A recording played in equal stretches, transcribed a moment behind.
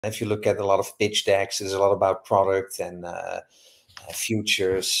If you look at a lot of pitch decks, it's a lot about product and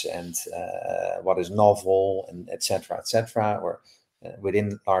futures and what is novel and etc. etc. Or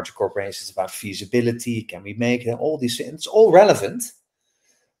within larger corporations, it's about feasibility. Can we make it? All these things, it's all relevant.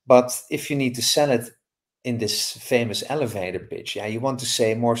 But if you need to sell it in this famous elevator pitch, yeah, you want to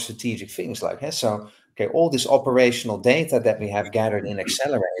say more strategic things like, so, okay, all this operational data that we have gathered in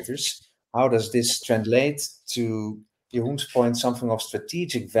accelerators, how does this translate to Jeroen's point, something of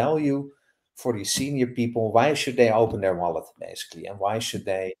strategic value for these senior people? Why should they open their wallet, basically? And why should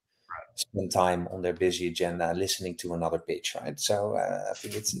they spend time on their busy agenda listening to another pitch, right? So I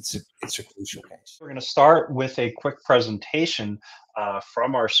think it's a crucial case. We're going to start with a quick presentation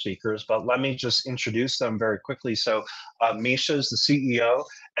from our speakers, but let me just introduce them very quickly. So Misha is the CEO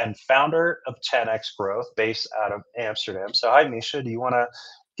and founder of 10x Growth, based out of Amsterdam. So hi, Misha. Do you want to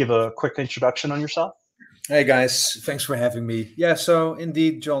give a quick introduction on yourself? Hey guys, thanks for having me. Yeah, so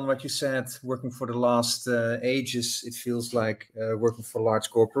indeed, John, what you said, working for the last ages, it feels like working for large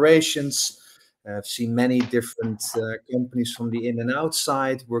corporations. I've seen many different companies from the in and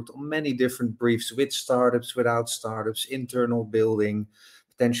outside, worked on many different briefs with startups, without startups, internal building,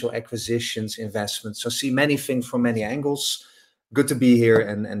 potential acquisitions, investments. So see many things from many angles. Good to be here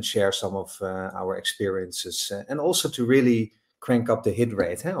and share some of our experiences and also to really crank up the hit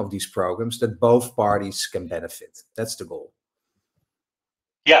rate of these programs that both parties can benefit. That's the goal.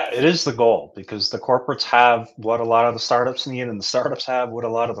 Yeah, it is the goal, because the corporates have what a lot of the startups need, and the startups have what a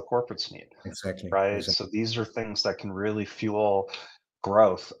lot of the corporates need. Exactly. Right. Exactly. So these are things that can really fuel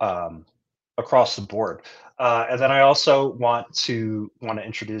growth across the board. And then I also want to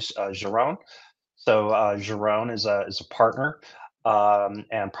introduce Jeroen. So Jeroen is a partner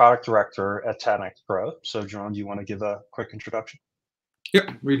and product director at 10x Growth. So Jeroen, do you want to give a quick introduction?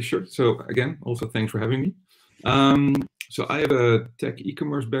 Yeah, really short. So again, also thanks for having me. So I have a tech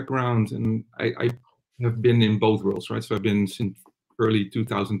e-commerce background, and I have been in both worlds, right? So I've been since early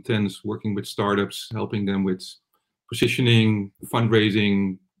 2010s working with startups, helping them with positioning,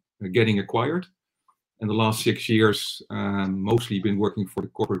 fundraising, getting acquired. And the last 6 years, mostly been working for the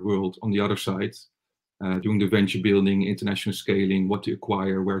corporate world on the other side, doing the venture building, international scaling, what to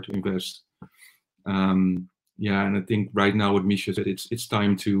acquire, where to invest. Yeah, and I think right now what Misha said, it's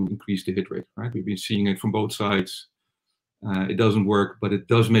time to increase the hit rate, right? We've been seeing it from both sides. It doesn't work, but it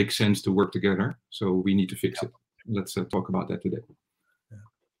does make sense to work together. So we need to fix it. Let's talk about that today.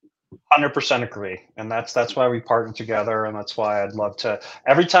 100% agree. And that's why we partner together. And that's why I'd love to,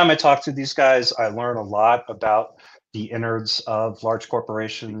 every time I talk to these guys, I learn a lot about the innards of large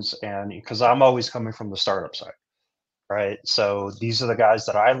corporations, and because I'm always coming from the startup side. Right. So these are the guys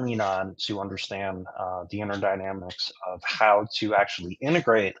that I lean on to understand the inner dynamics of how to actually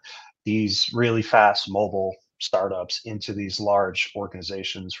integrate these really fast mobile startups into these large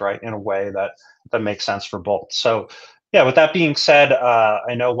organizations, right, in a way that makes sense for both. So yeah, with that being said,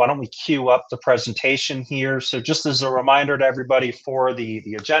 I know, why don't we queue up the presentation here? So just as a reminder to everybody for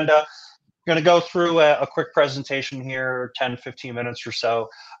the agenda, we're going to go through a quick presentation here, 10, 15 minutes or so.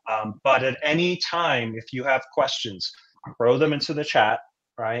 But at any time, if you have questions, throw them into the chat,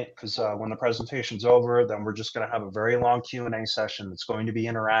 right? Because when the presentation's over, then we're just going to have a very long Q&A session that's going to be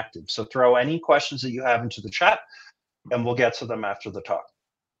interactive. So throw any questions that you have into the chat, and we'll get to them after the talk.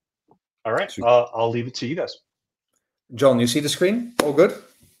 All right, I'll leave it to you guys. John, you see the screen? All good?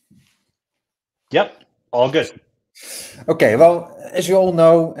 Yep, all good. Okay, well, as you all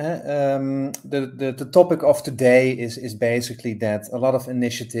know, the topic of today is basically that a lot of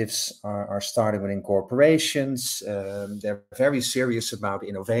initiatives are started within corporations. They're very serious about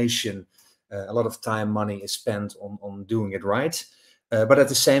innovation. A lot of time, money is spent on doing it right. But at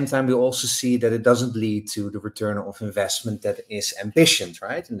the same time, we also see that it doesn't lead to the return of investment that is ambitioned,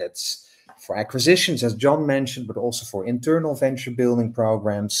 right? And that's for acquisitions, as John mentioned, but also for internal venture building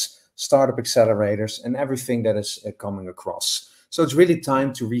programs, startup accelerators, and everything that is coming across. So it's really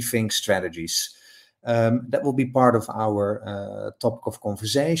time to rethink strategies. That will be part of our topic of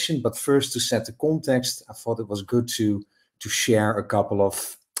conversation. But first, to set the context, I thought it was good to share a couple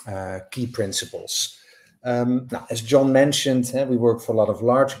of key principles. Now, as John mentioned, we work for a lot of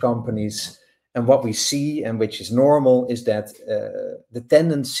large companies. And what we see, and which is normal, is that the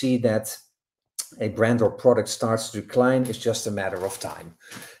tendency that a brand or product starts to decline is just a matter of time.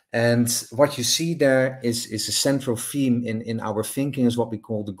 And what you see there is a central theme in our thinking, is what we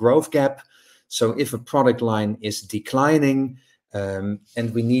call the growth gap. So if a product line is declining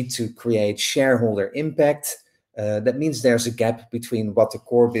and we need to create shareholder impact, that means there's a gap between what the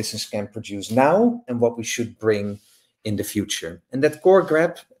core business can produce now and what we should bring in the future. And that core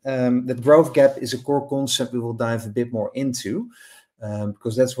gap, that growth gap, is a core concept we will dive a bit more into.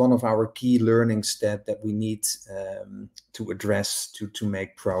 because that's one of our key learnings that we need to address to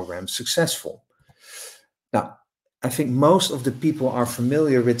make programs successful. Now, I think most of the people are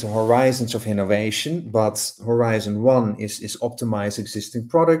familiar with the horizons of innovation, but Horizon 1 is optimize existing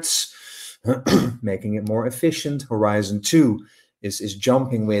products, making it more efficient. Horizon 2 is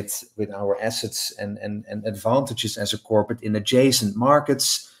jumping with our assets and advantages as a corporate in adjacent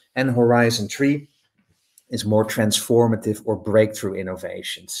markets. And Horizon 3 is more transformative or breakthrough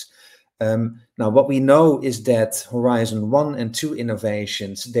innovations. Now, what we know is that Horizon 1 and 2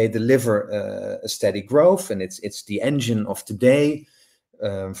 innovations, they deliver a steady growth, and it's the engine of today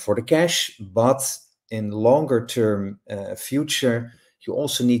for the cash. But in longer term future, you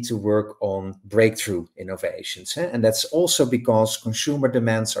also need to work on breakthrough innovations. And that's also because consumer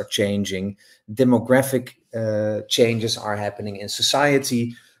demands are changing, demographic changes are happening in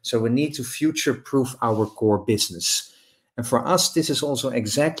society. So we need to future-proof our core business. And for us, this is also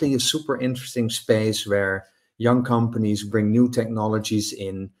exactly a super interesting space where young companies bring new technologies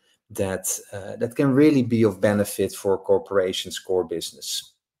in that can really be of benefit for corporations' core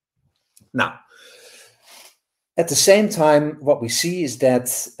business. Now, at the same time, what we see is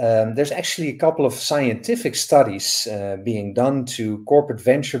that there's actually a couple of scientific studies being done to corporate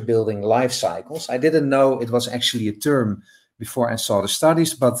venture building life cycles. I didn't know it was actually a term before I saw the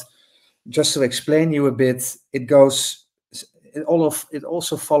studies, but just to explain you a bit, it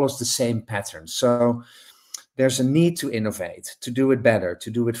also follows the same pattern. So there's a need to innovate, to do it better,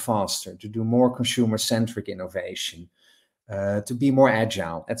 to do it faster, to do more consumer-centric innovation, to be more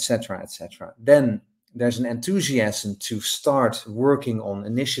agile, etc., etc. Then there's an enthusiasm to start working on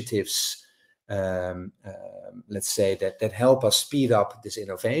initiatives, let's say, that help us speed up this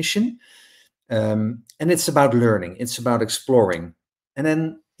innovation. And it's about learning, it's about exploring. And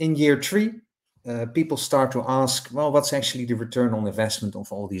then in year 3, people start to ask, well, what's actually the return on investment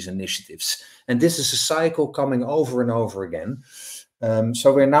of all these initiatives? And this is a cycle coming over and over again.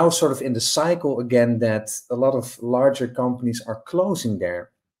 So we're now sort of in the cycle again that a lot of larger companies are closing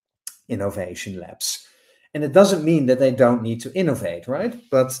their innovation labs. And it doesn't mean that they don't need to innovate, right?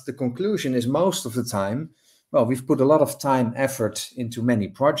 But the conclusion is most of the time, well, we've put a lot of time, effort into many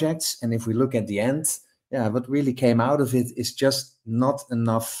projects. And if we look at the end, yeah, what really came out of it is just not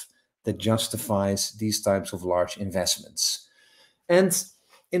enough that justifies these types of large investments. And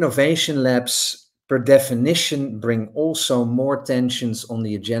innovation labs, per definition, bring also more tensions on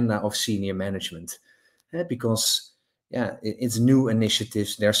the agenda of senior management. Because, yeah, it's new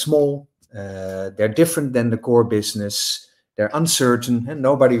initiatives. They're small, they're different than the core business, they're uncertain, and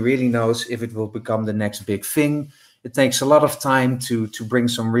nobody really knows if it will become the next big thing. It takes a lot of time to bring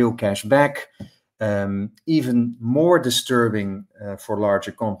some real cash back. Even more disturbing for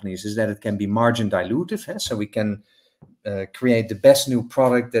larger companies is that it can be margin dilutive. So we can create the best new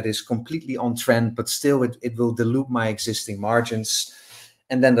product that is completely on trend, but still it will dilute my existing margins.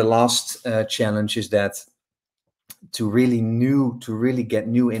 And then the last challenge is that to really get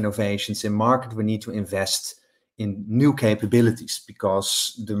new innovations in market, we need to invest in new capabilities,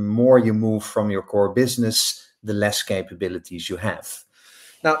 because the more you move from your core business, the less capabilities you have.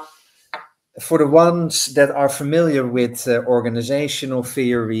 Now, for the ones that are familiar with organizational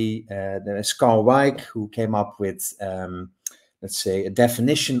theory, there is Carl Weick, who came up with, let's say, a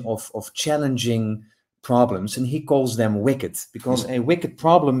definition of challenging problems, and he calls them wicked, because a wicked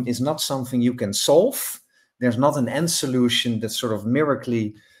problem is not something you can solve. There's not an end solution that sort of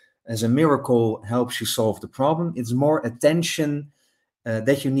as a miracle helps you solve the problem. It's more attention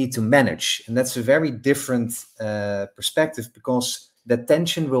that you need to manage. And that's a very different perspective, because that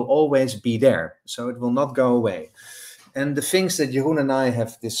tension will always be there. So it will not go away. And the things that Jeroen and I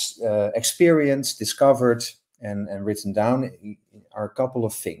have experienced, discovered, and written down are a couple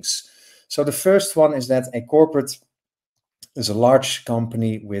of things. So the first one is that a corporate is a large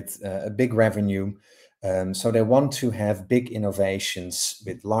company with a big revenue. So they want to have big innovations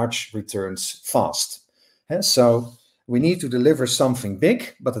with large returns fast. So we need to deliver something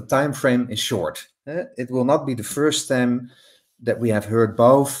big, but the time frame is short. It will not be the first time that we have heard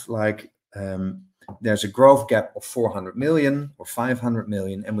both, like there's a growth gap of 400 million or 500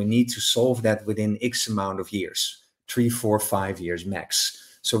 million, and we need to solve that within X amount of years, 3, 4, 5 years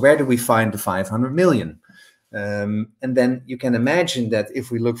max. So where do we find the 500 million? And then you can imagine that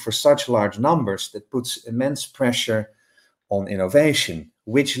if we look for such large numbers, that puts immense pressure on innovation,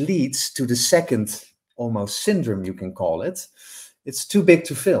 which leads to the second almost syndrome, you can call it. It's too big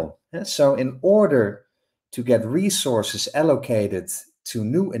to fill. So in order to get resources allocated to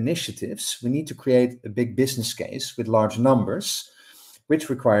new initiatives, we need to create a big business case with large numbers, which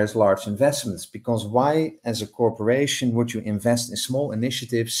requires large investments. Because why, as a corporation, would you invest in small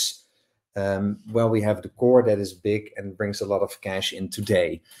initiatives? Well, we have the core that is big and brings a lot of cash in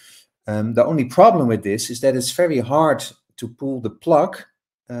today. The only problem with this is that it's very hard to pull the plug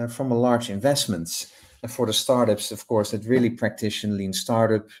from a large investments. And for the startups, of course, that really practice lean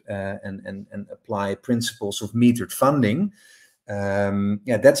startup and apply principles of metered funding.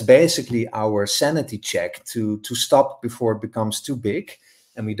 Yeah, that's basically our sanity check to stop before it becomes too big,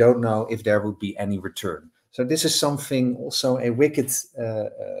 and we don't know if there will be any return. So this is something, also a wicked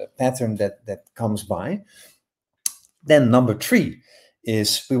pattern that comes by. Then number 3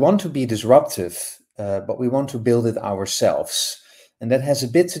 is we want to be disruptive, but we want to build it ourselves. And that has a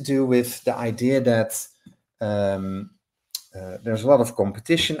bit to do with the idea that there's a lot of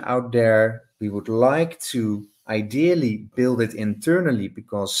competition out there. We would like to ideally build it internally,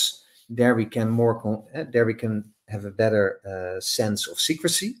 because there we can have a better sense of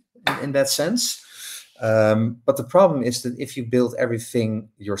secrecy in that sense. But the problem is that if you build everything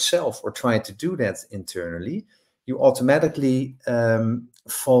yourself or try to do that internally, you automatically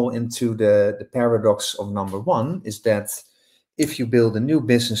fall into the paradox of number 1, is that if you build a new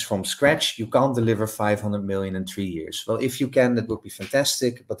business from scratch, you can't deliver 500 million in 3 years. Well, if you can, that would be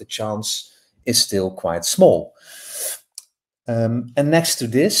fantastic, but the chance is still quite small. And next to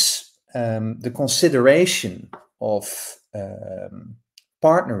this, the consideration of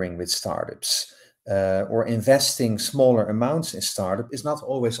partnering with startups or investing smaller amounts in startup is not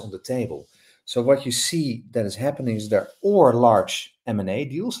always on the table. So what you see that is happening is there are large M&A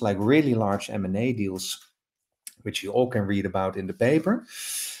deals, like really large M&A deals, which you all can read about in the paper.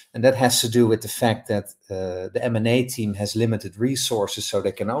 And that has to do with the fact that the M&A team has limited resources, so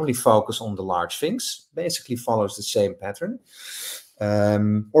they can only focus on the large things, basically follows the same pattern,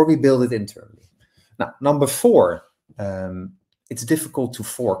 or we build it internally. Now, number 4, it's difficult to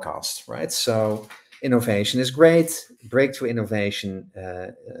forecast, right? So innovation is great. Breakthrough innovation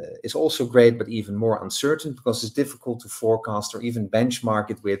is also great, but even more uncertain, because it's difficult to forecast or even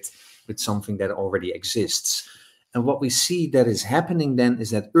benchmark it with something that already exists. And what we see that is happening then is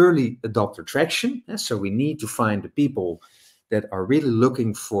that early adopter traction. So we need to find the people that are really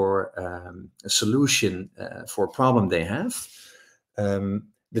looking for a solution for a problem they have.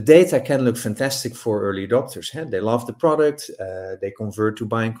 The data can look fantastic for early adopters. They love the product, they convert to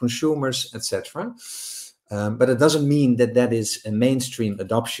buying consumers, etc. But it doesn't mean that that is a mainstream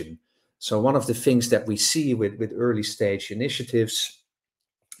adoption. So one of the things that we see with early stage initiatives,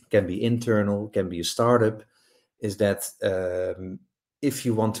 can be internal, can be a startup, is that if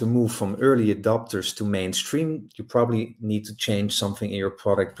you want to move from early adopters to mainstream, you probably need to change something in your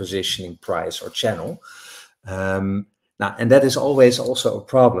product positioning, price, or channel. Now, and that is always also a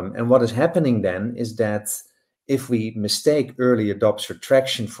problem. And what is happening then is that if we mistake early adopter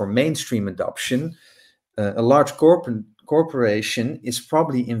traction for mainstream adoption, a large corporation is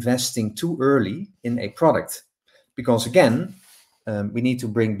probably investing too early in a product. Because again, we need to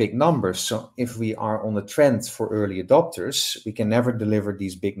bring big numbers. So if we are on a trend for early adopters, we can never deliver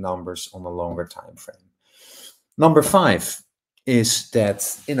these big numbers on a longer time frame. Number 5 is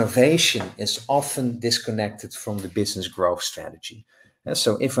that innovation is often disconnected from the business growth strategy. And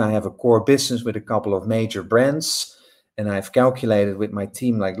so if I have a core business with a couple of major brands, and I've calculated with my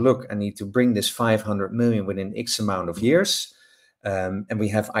team, like, look, I need to bring this 500 million within X amount of years. And we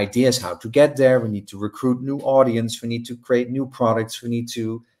have ideas how to get there. We need to recruit new audience. We need to create new products. We need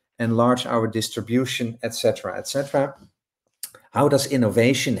to enlarge our distribution, etc., etc. How does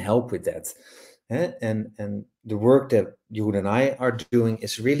innovation help with that? And the work that Jeroen and I are doing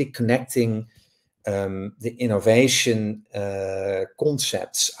is really connecting the innovation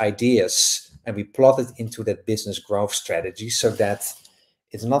concepts, ideas, and we plot it into that business growth strategy so that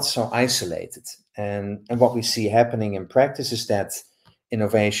it's not so isolated. And what we see happening in practice is that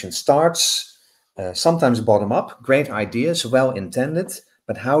innovation starts sometimes bottom up, great ideas, well intended,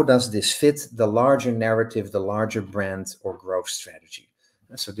 but how does this fit the larger narrative, the larger brand or growth strategy?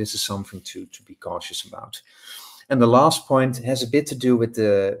 So this is something to be cautious about. And the last point has a bit to do with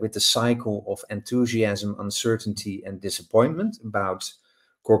the cycle of enthusiasm, uncertainty, and disappointment about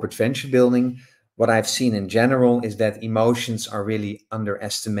corporate venture building. What I've seen in general is that emotions are really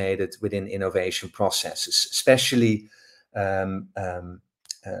underestimated within innovation processes, especially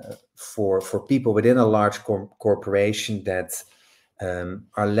for people within a large corporation that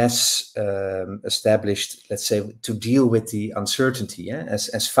are less established, let's say, to deal with the uncertainty. Yeah?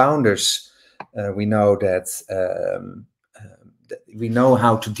 As founders, we know that we know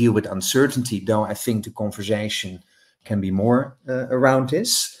how to deal with uncertainty, though I think the conversation can be more around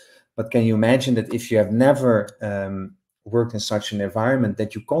this. But can you imagine that if you have never worked in such an environment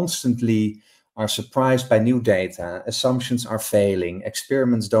that you constantly are surprised by new data, assumptions are failing,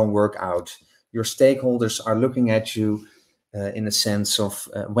 experiments don't work out, your stakeholders are looking at you in a sense of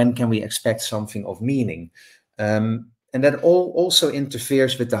when can we expect something of meaning. And that also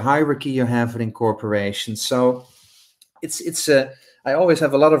interferes with the hierarchy you have within corporations. So I always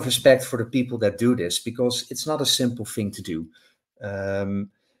have a lot of respect for the people that do this, because it's not a simple thing to do. And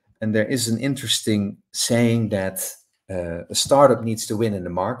there is an interesting saying that a startup needs to win in the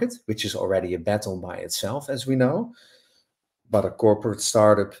market, which is already a battle by itself, as we know. But a corporate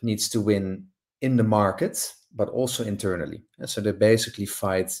startup needs to win in the market, but also internally. And so they basically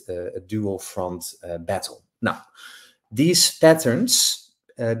fight a dual front battle. Now, these patterns,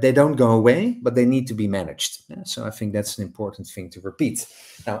 they don't go away, but they need to be managed. Yeah? So I think that's an important thing to repeat.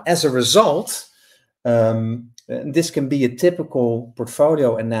 Now, as a result, this can be a typical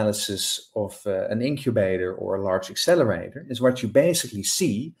portfolio analysis of an incubator or a large accelerator, is what you basically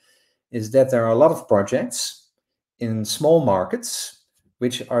see is that there are a lot of projects in small markets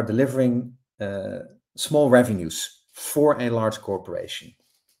which are delivering small revenues for a large corporation.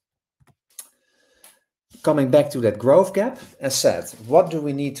 Coming back to that growth gap, as said, what do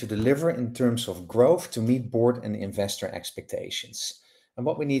we need to deliver in terms of growth to meet board and investor expectations? And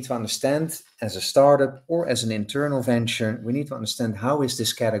what we need to understand as a startup or as an internal venture, we need to understand how is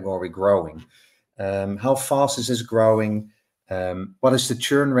this category growing? How fast is this growing? What is the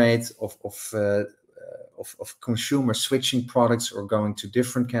churn rate of consumer switching products or going to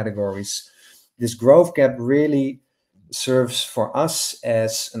different categories? This growth gap really serves for us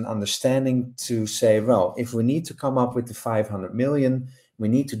as an understanding to say, well, if we need to come up with the 500 million, we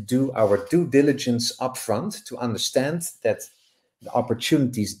need to do our due diligence upfront to understand that the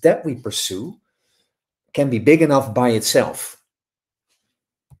opportunities that we pursue can be big enough by itself.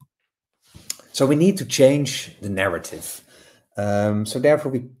 So we need to change the narrative. So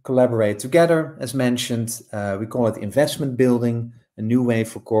therefore we collaborate together, as mentioned. We call it investment building, a new way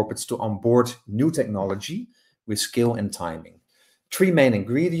for corporates to onboard new technology with skill and timing. 3 main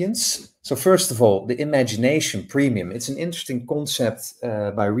ingredients. So first of all, the imagination premium. It's an interesting concept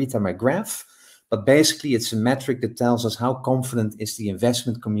by Rita McGrath, but basically it's a metric that tells us how confident is the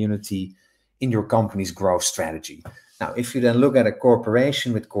investment community in your company's growth strategy. Now, if you then look at a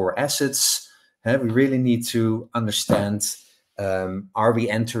corporation with core assets, we really need to understand, are we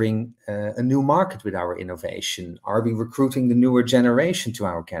entering a new market with our innovation? Are we recruiting the newer generation to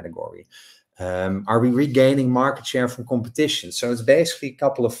our category? Are we regaining market share from competition? So it's basically a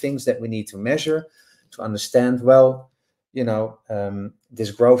couple of things that we need to measure to understand, well, you know,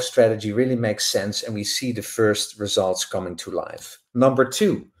 this growth strategy really makes sense and we see the first results coming to life. Number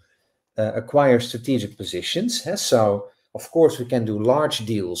 2, acquire strategic positions. So, of course, we can do large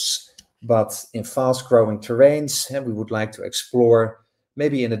deals, but in fast-growing terrains, we would like to explore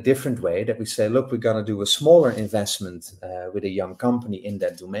maybe in a different way, that we say, look, we're going to do a smaller investment with a young company in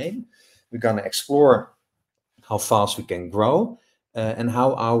that domain. We're going to explore how fast we can grow and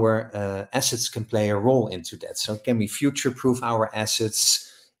how our assets can play a role into that. So can we future-proof our assets?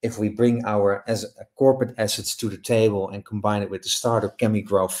 If we bring our corporate assets to the table and combine it with the startup, can we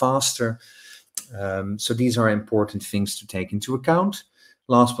grow faster? So these are important things to take into account.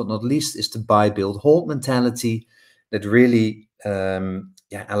 Last but not least is the buy, build, hold mentality that really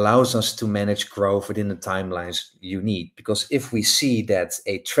allows us to manage growth within the timelines you need. Because if we see that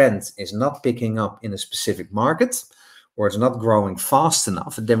a trend is not picking up in a specific market, or it's not growing fast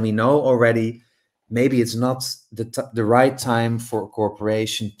enough, then we know already maybe it's not the right time for a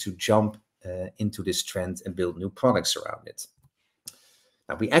corporation to jump into this trend and build new products around it.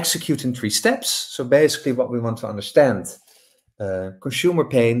 Now, we execute in 3 steps. So basically what we want to understand, consumer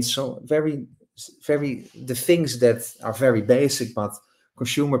pain, so the things that are very basic, but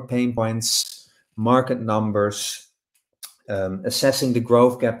consumer pain points, market numbers, assessing the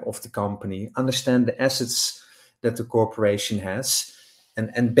growth gap of the company, understand the assets that the corporation has.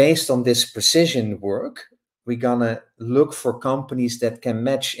 And based on this precision work, we're gonna look for companies that can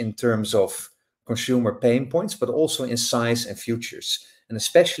match in terms of consumer pain points, but also in size and futures, and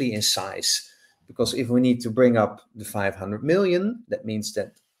especially in size. Because if we need to bring up the 500 million, that means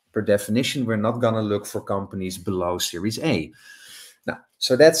that per definition, we're not going to look for companies below Series A. Now,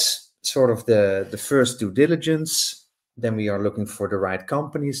 so that's sort of the first due diligence. Then we are looking for the right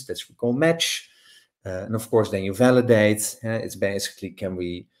companies. That's what we call match. And of course, then you validate. It's basically, can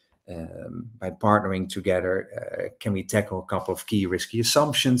we, by partnering together, can we tackle a couple of key risky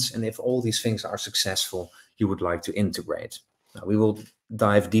assumptions? And if all these things are successful, you would like to integrate. Now, we will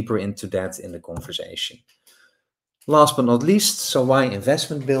dive deeper into that in the conversation. Last but not least, so why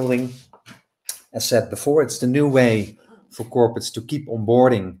investment building? As said before, it's the new way for corporates to keep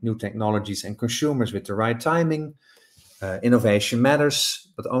onboarding new technologies and consumers with the right timing. Innovation matters,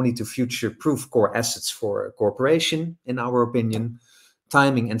 but only to future-proof core assets for a corporation, in our opinion.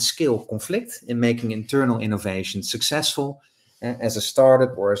 Timing and skill conflict in making internal innovation successful. As a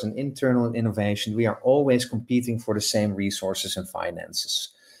startup or as an internal innovation, we are always competing for the same resources and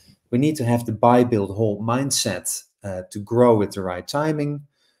finances. We need to have the buy, build, hold mindset to grow with the right timing.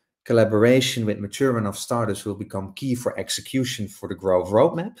 Collaboration with mature enough startups will become key for execution for the growth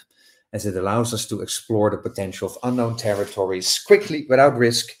roadmap, as it allows us to explore the potential of unknown territories quickly without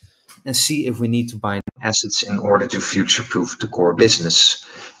risk and see if we need to buy assets in order to future-proof the core business.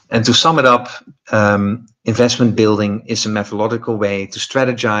 And to sum it up, investment building is a methodological way to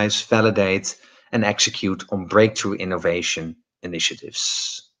strategize, validate, and execute on breakthrough innovation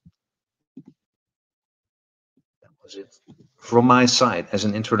initiatives. That was it from my side as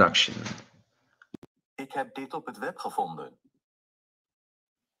an introduction. Ik heb dit op het web gevonden.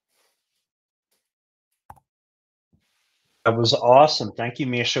 That was awesome. Thank you,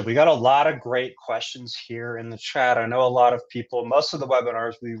 Misha. We got a lot of great questions here in the chat. I know a lot of people, most of the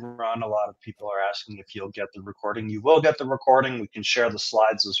webinars we run, a lot of people are asking if you'll get the recording. You will get the recording. We can share the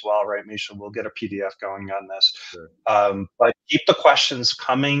slides as well, right, Misha? We'll get a PDF going on this. Sure. But keep the questions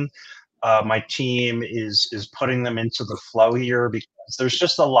coming. My team is putting them into the flow here because there's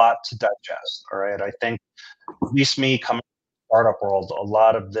just a lot to digest, all right? I think, at least me coming from the startup world, a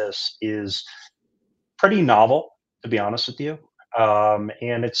lot of this is pretty novel, to be honest with you.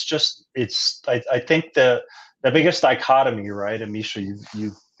 And it's just, I think the biggest dichotomy, right, and Misha,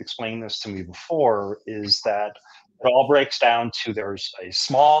 you've explained this to me before, is that it all breaks down to there's a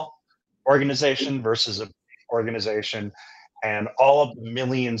small organization versus a big organization, and all of the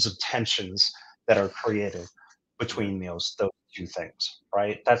millions of tensions that are created between those two things,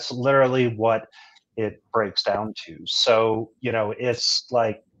 right? That's literally what it breaks down to. So, you know, it's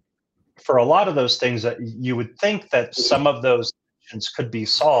like, for a lot of those things that you would think that some of those tensions could be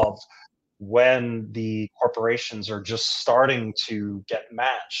solved when the corporations are just starting to get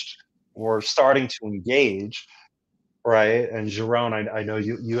matched or starting to engage, right? And Jeroen, I know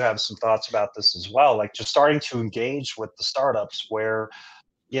you have some thoughts about this as well, like just starting to engage with the startups where,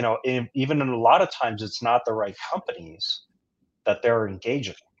 you know, even in a lot of times it's not the right companies that they're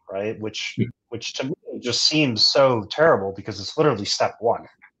engaging, right? Which to me just seems so terrible because it's literally step one.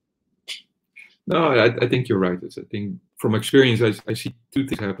 No, I think you're right. I think from experience, I see two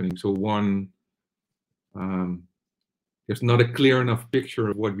things happening. So one, there's not a clear enough picture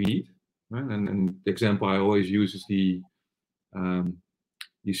of what we need. Right? And the example I always use is you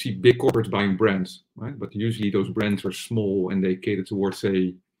see big corporates buying brands, right? But usually those brands are small and they cater towards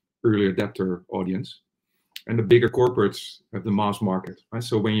a early adapter audience. And the bigger corporates have the mass market, right?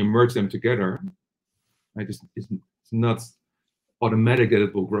 So when you merge them together, right, it's not automatic that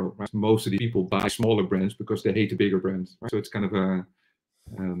it will grow, right? Most of the people buy smaller brands because they hate the bigger brands, right? So it's kind of a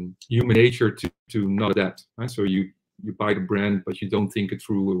human nature to not adapt, right? So you buy the brand, but you don't think it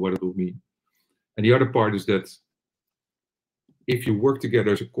through what it will mean. And the other part is that if you work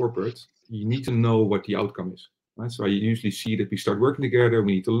together as a corporate, you need to know what the outcome is, right? So I usually see that we start working together,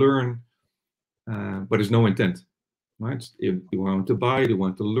 we need to learn, but there's no intent, right? If you want to buy, they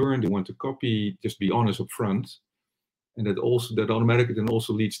want to learn, they want to copy, just be honest up front. And that automatically then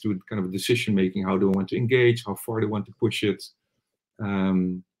also leads to kind of a decision making. How do I want to engage? How far do I want to push it?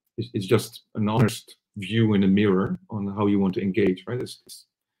 It's just an honest view in the mirror on how you want to engage, right? It's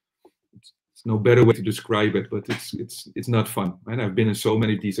no better way to describe it, but it's not fun, right? I've been in so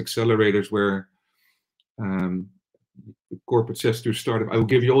many of these accelerators where the corporate says to a startup, I will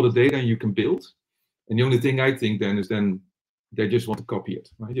give you all the data and you can build. And the only thing I think then is they just want to copy it,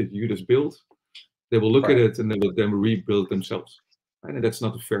 right? You just build. They will look at it and they will then rebuild themselves. Right? And that's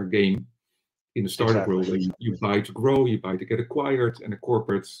not a fair game in the startup world. You buy to grow, you buy to get acquired, and the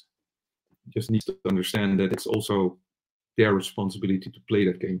corporates just needs to understand that it's also their responsibility to play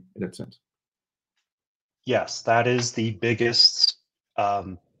that game in that sense. Yes, that is the biggest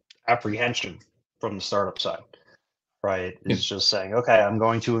apprehension from the startup side, right? It's just saying, okay, I'm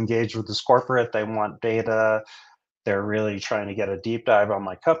going to engage with this corporate. They want data. They're really trying to get a deep dive on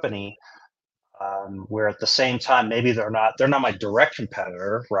my company. Where at the same time, maybe they're not my direct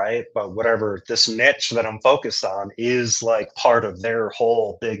competitor, right? But whatever this niche that I'm focused on is like part of their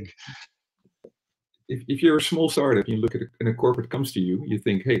whole big. If you're a small startup, you look at it and a corporate comes to you, you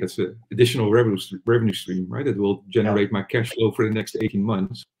think, hey, that's an additional revenue stream, right? It will generate my cash flow for the next 18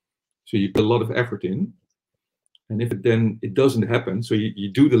 months. So you put a lot of effort in. And if it doesn't happen, so you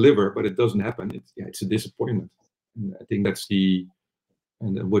do deliver, but it doesn't happen, it's a disappointment. And I think that's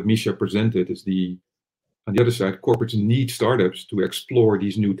and what Misha presented is On the other side, corporates need startups to explore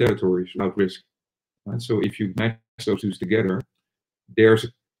these new territories without risk. Right? So if you match those two together, there's a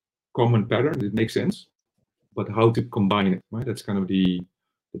common pattern. It makes sense, but how to combine it, right? That's kind of the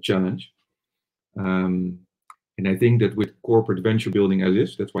challenge. And I think that with corporate venture building as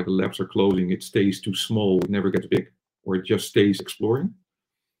is, that's why the labs are closing. It stays too small, it never gets big, or it just stays exploring.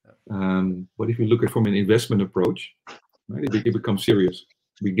 But if you look at it from an investment approach, right, it becomes serious.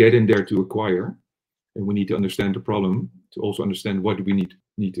 We get in there to acquire, and we need to understand the problem to also understand what we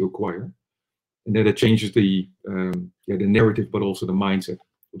need to acquire. And then it changes the narrative, but also the mindset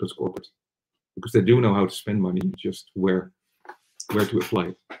of those corporates, because they do know how to spend money, just where to apply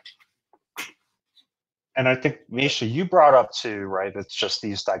it. And I think, Misha, you brought up too, right? It's just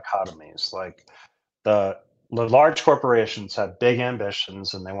these dichotomies. Like the large corporations have big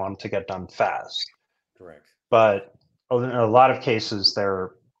ambitions and they want to get done fast. Correct. But in a lot of cases,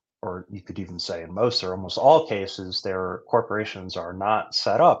 or you could even say in most or almost all cases, their corporations are not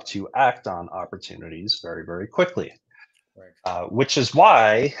set up to act on opportunities very, very quickly. Right. Which is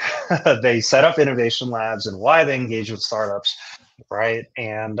why they set up innovation labs and why they engage with startups, right?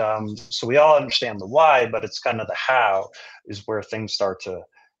 And so we all understand the why, but it's kind of the how is where things start to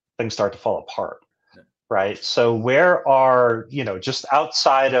fall apart, right? So where are, just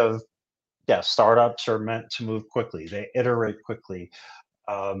outside of, startups are meant to move quickly, they iterate quickly,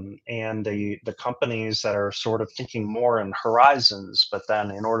 and the companies that are sort of thinking more in horizons, but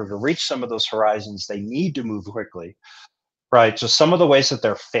then in order to reach some of those horizons, they need to move quickly. Right, just some of the ways that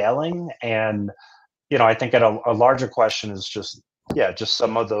they're failing, and I think a larger question is just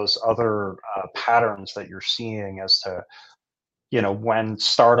some of those other patterns that you're seeing as to when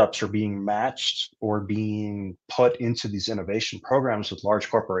startups are being matched or being put into these innovation programs with large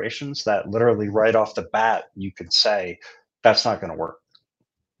corporations that literally right off the bat you could say that's not going to work.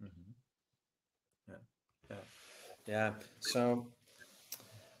 Mm-hmm. Yeah. So.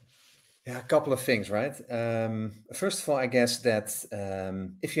 Yeah, a couple of things, right? First of all, I guess that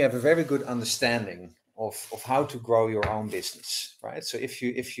if you have a very good understanding of how to grow your own business, right? So if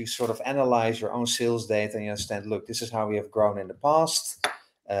you sort of analyze your own sales data and you understand, look, this is how we have grown in the past,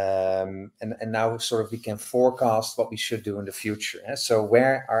 and now sort of we can forecast what we should do in the future. So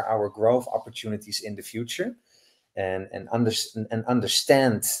where are our growth opportunities in the future, and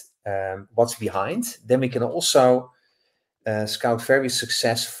understand what's behind, then we can also scout very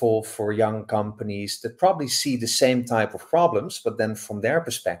successful for young companies that probably see the same type of problems, but then from their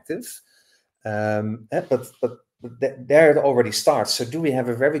perspective. But there it already starts. So do we have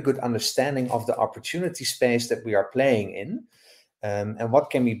a very good understanding of the opportunity space that we are playing in? And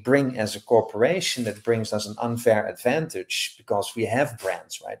what can we bring as a corporation that brings us an unfair advantage? Because we have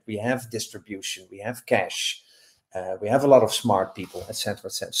brands, right? We have distribution, we have cash, we have a lot of smart people, etc.,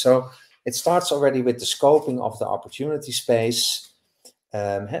 etc. So it starts already with the scoping of the opportunity space,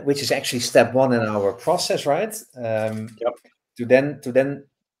 which is actually step one in our process, right? To then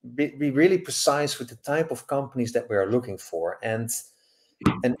be really precise with the type of companies that we are looking for, and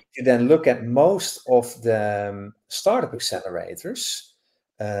if you then look at most of the startup accelerators,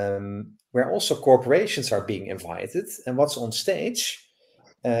 where also corporations are being invited, and what's on stage,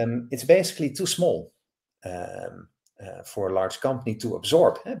 it's basically too small. For a large company to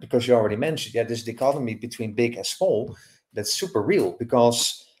absorb, because you already mentioned, this dichotomy between big and small, that's super real,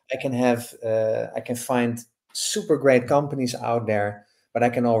 because I can find super great companies out there, but I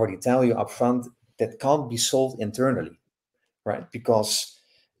can already tell you upfront that can't be sold internally, right? Because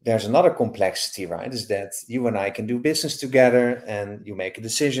there's another complexity, right? Is that you and I can do business together and you make a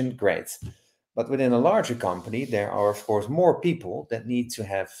decision, great. But within a larger company, there are, of course, more people that need to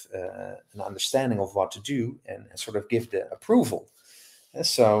have an understanding of what to do and sort of give the approval. And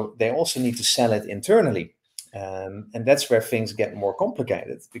so they also need to sell it internally. And that's where things get more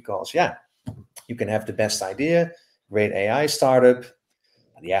complicated, because, you can have the best idea, great AI startup.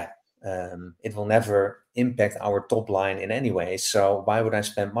 It will never impact our top line in any way. So why would I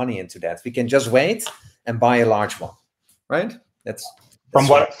spend money into that? We can just wait and buy a large one, right? That's from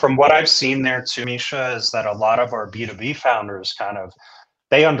what I've seen there too, Misha, is that a lot of our B2B founders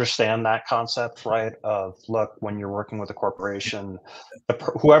they understand that concept, right? Of, look, when you're working with a corporation,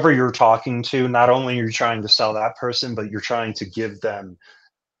 whoever you're talking to, not only are you trying to sell that person, but you're trying to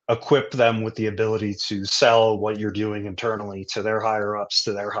equip them with the ability to sell what you're doing internally to their higher ups,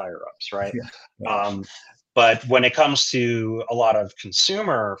 right? But when it comes to a lot of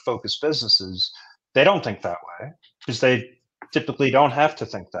consumer focused businesses, they don't think that way, because they typically don't have to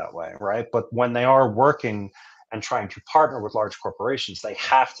think that way, right? But when they are working and trying to partner with large corporations, they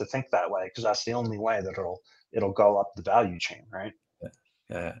have to think that way, because that's the only way that it'll go up the value chain, right?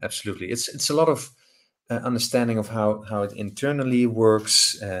 Absolutely. It's a lot of understanding of how it internally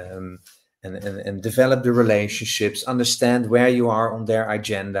works, and develop the relationships, understand where you are on their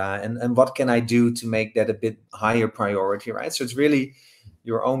agenda, and what can I do to make that a bit higher priority, right? So it's really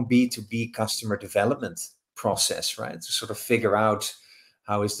your own B2B customer development process, right? To sort of figure out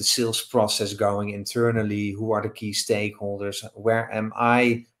how is the sales process going internally, who are the key stakeholders, where am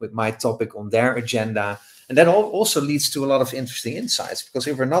I with my topic on their agenda? And that also leads to a lot of interesting insights, because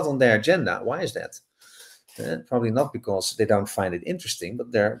if we're not on their agenda, why is that? Probably not because they don't find it interesting,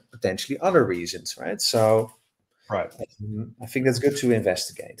 but there are potentially other reasons, right? So Right. I think that's good to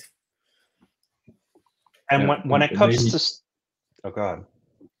investigate. And Yeah, when it comes maybe, to, oh, go ahead.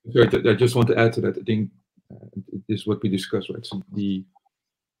 sorry, I just want to add to that. I think this is what we discussed, right?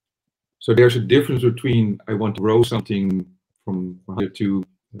 So there's a difference between I want to grow something from 100 to,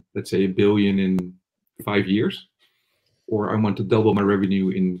 let's say, 1 billion in 5 years, or I want to double my revenue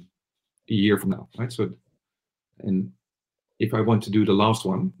in a year from now, right? So, and if I want to do the last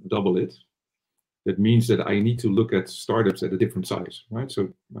one, double it, that means that I need to look at startups at a different size, right? So,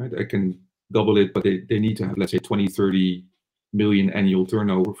 right, I can double it, but they need to have, let's say, 20, 30 million annual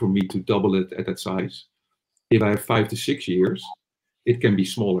turnover for me to double it at that size. If I have 5 to 6 years, it can be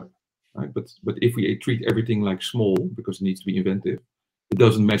smaller, right? But if we treat everything like small, because it needs to be inventive, it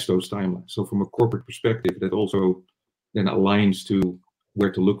doesn't match those timelines. So from a corporate perspective, that also then aligns to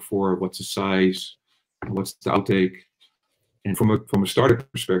where to look for, what's the size, what's the outtake. And from a startup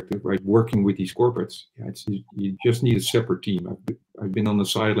perspective, right, working with these corporates, yeah, you just need a separate team. I've been on the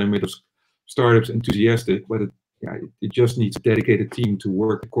sideline with those startups, enthusiastic, but it just needs a dedicated team to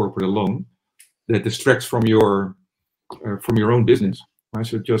work the corporate alone that distracts from your own business, right?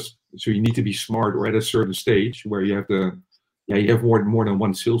 So you need to be smart, or at a certain stage where you have you have more than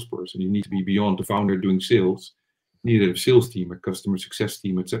one salesperson. You need to be beyond the founder doing sales. You need a sales team, a customer success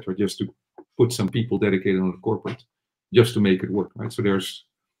team, etc., just to put some people dedicated on the corporate, just to make it work, right? So there's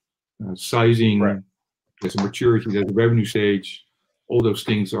sizing, right. There's a maturity, there's a revenue stage. All those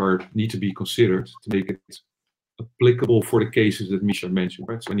things need to be considered to make it applicable for the cases that Misha mentioned,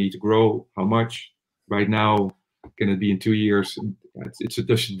 right? So I need to grow. How much? Right now, can it be in 2 years? It's a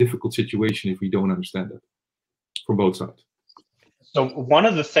difficult situation if we don't understand that from both sides. So one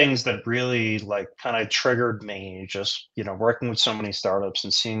of the things that really kind of triggered me, just working with so many startups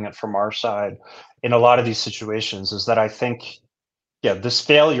and seeing it from our side in a lot of these situations, is that I think, this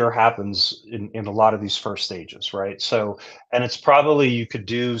failure happens in a lot of these first stages, right? So, and it's probably, you could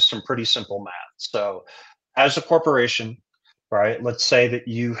do some pretty simple math. So as a corporation, right, let's say that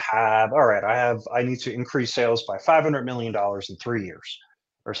you have, all right, I need to increase sales by $500 million in 3 years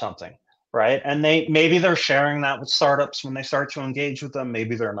or something, right? And maybe they're sharing that with startups when they start to engage with them.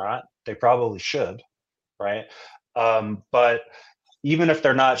 Maybe they're not. They probably should, right? But even if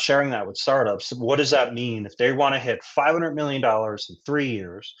they're not sharing that with startups, what does that mean? If they want to hit $500 million in 3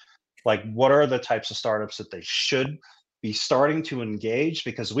 years, what are the types of startups that they should be starting to engage?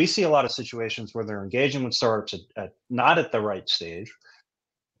 Because we see a lot of situations where they're engaging with startups not at the right stage,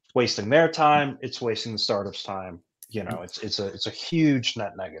 wasting their time, it's wasting the startup's time. It's a huge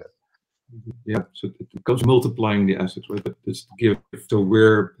net negative. Yeah, so it goes multiplying the assets, right? But this give. So we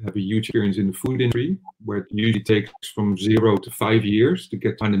have a huge experience in the food industry, where it usually takes from 0 to 5 years to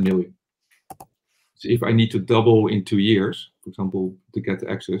get 100 million. So if I need to double in 2 years, for example, to get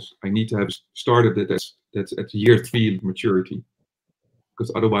the access, I need to have a startup that's at year 3 maturity,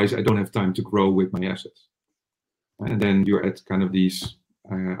 because otherwise I don't have time to grow with my assets. And then you're at kind of these.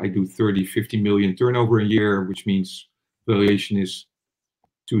 I do 30, 50 million turnover a year, which means valuation is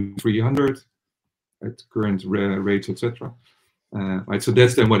 200-300 at current rates, etc. Right, so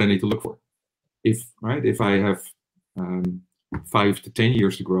that's then what I need to look for. If I have 5 to 10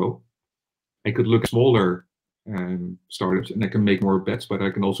 years to grow, I could look at smaller startups, and I can make more bets, but I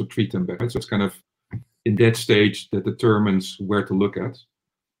can also treat them better. Right? So it's kind of in that stage that determines where to look at,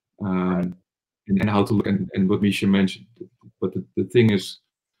 and how to look. And what Misha mentioned. But the thing is,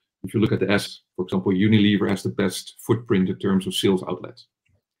 if you look at the S, for example, Unilever has the best footprint in terms of sales outlets.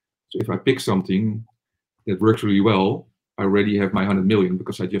 So if I pick something that works really well, I already have my 100 million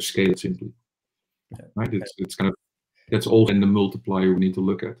because I just scale it simply. Right? It's kind of, that's also in the multiplier we need to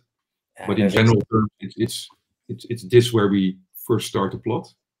look at. But in general terms, it's this where we first start to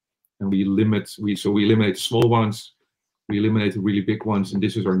plot, and we eliminate small ones, we eliminate the really big ones, and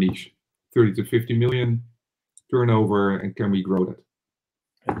this is our niche: 30 to 50 million turnover, and can we grow that?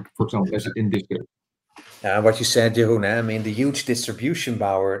 For example, as in this case. What you said, Jeroen, I mean, the huge distribution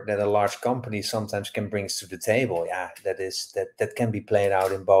power that a large company sometimes can bring to the table, that can be played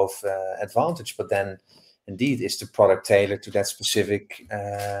out in both advantage. But then, indeed, is the product tailored to that specific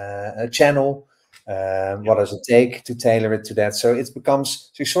channel? What does it take to tailor it to that? So it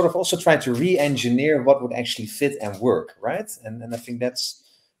becomes, so you sort of also try to re-engineer what would actually fit and work, right? And I think that's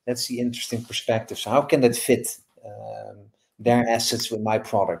the interesting perspective. So how can that fit their assets with my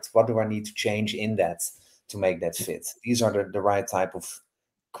product? What do I need to change in that to make that fit? These are the right type of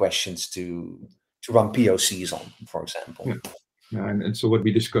questions to run POCs on, for example. Yeah, and so what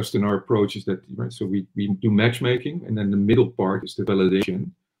we discussed in our approach is that, right, so we do matchmaking, and then the middle part is the validation,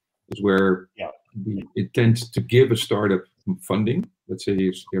 is where we intend to give a startup funding. Let's say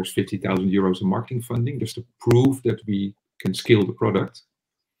there's 50,000 euros in marketing funding, just to prove that we can scale the product.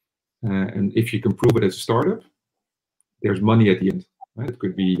 And if you can prove it as a startup, there's money at the end. Right? It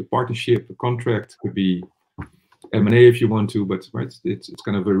could be a partnership, a contract, it could be M&A if you want to, but right, it's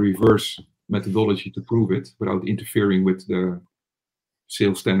kind of a reverse methodology to prove it without interfering with the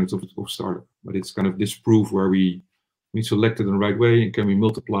sales standards of startup. But it's kind of this proof where we select it in the right way, and can we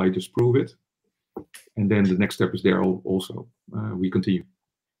multiply, just prove it. And then the next step is there also. We continue.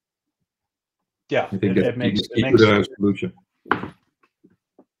 Yeah, I think it makes the solution.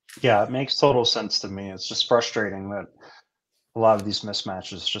 Yeah, it makes total sense to me. It's just frustrating that a lot of these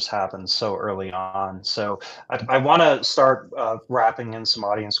mismatches just happen so early on. So I want to start wrapping in some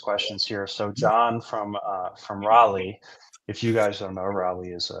audience questions here. So John from Raleigh, if you guys don't know,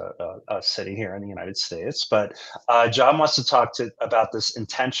 Raleigh is a city here in the United States, but John wants to talk about this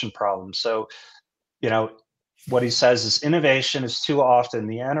intention problem. So, you know, what he says is innovation is too often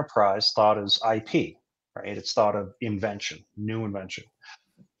the enterprise thought as IP, right? It's thought of invention, new invention.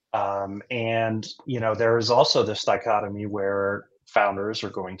 And, you know, there is also this dichotomy where founders are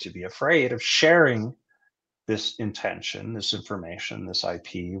going to be afraid of sharing this intention, this information, this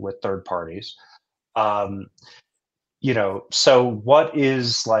IP with third parties. You know, so what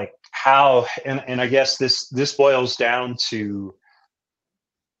is like how, and I guess this boils down to,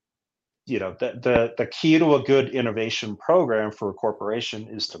 you know, the key to a good innovation program for a corporation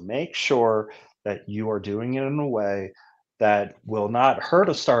is to make sure that you are doing it in a way that will not hurt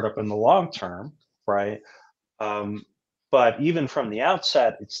a startup in the long term, right? But even from the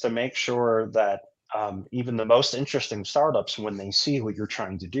outset, it's to make sure that even the most interesting startups, when they see what you're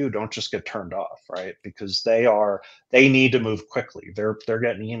trying to do, don't just get turned off, right? Because they need to move quickly. They're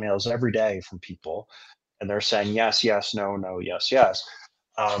getting emails every day from people, and they're saying yes, yes, no, no, yes, yes.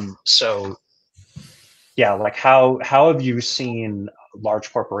 So yeah, like how have you seen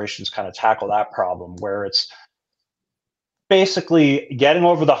large corporations kind of tackle that problem, where it's basically getting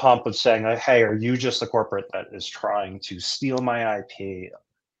over the hump of saying, hey, are you just a corporate that is trying to steal my IP,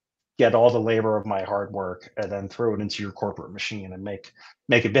 get all the labor of my hard work, and then throw it into your corporate machine and make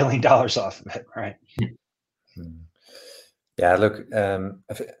 $1 billion off of it, right? Yeah, look,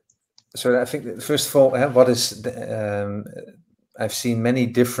 so I think first of all, what is I've seen many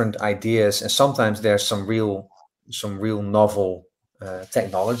different ideas, and sometimes there's some real novel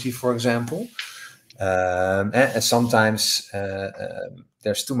technology, for example. And sometimes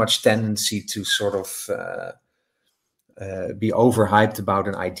there's too much tendency to sort of be overhyped about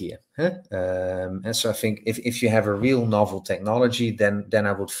an idea. And so I think if you have a real novel technology, then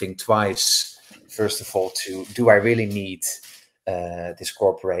I would think twice, first of all, do I really need this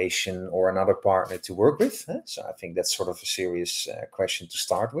corporation or another partner to work with? So I think that's sort of a serious question to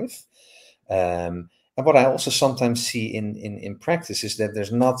start with. And what I also sometimes see in practice is that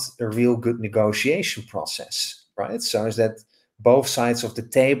there's not a real good negotiation process, right? So is that both sides of the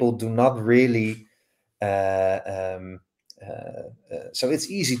table do not really, so it's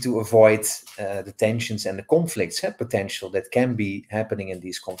easy to avoid the tensions and the conflicts potential that can be happening in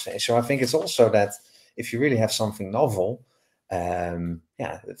these conversations. So I think it's also that if you really have something novel,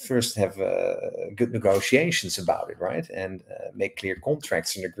 first have good negotiations about it, right? And make clear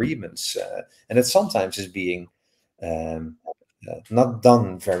contracts and agreements. And that sometimes is being not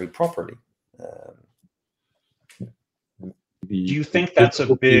done very properly. Do you think that's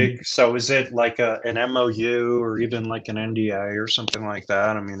a big, so is it like an MOU or even like an NDA or something like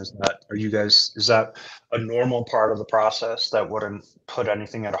that? I mean, is that a normal part of the process that wouldn't put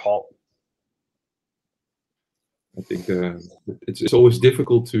anything at a halt? I think it's always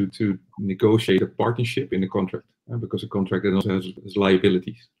difficult to negotiate a partnership in a contract because a contract then also has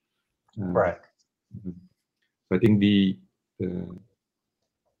liabilities. Right. I think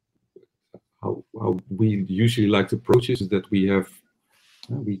how we usually like to approach this is that we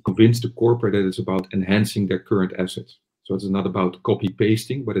convince the corporate that it's about enhancing their current assets. So it's not about copy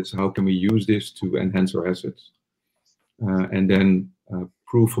pasting, but it's how can we use this to enhance our assets, and then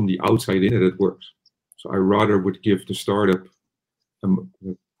prove from the outside in that it works. So I rather would give the startup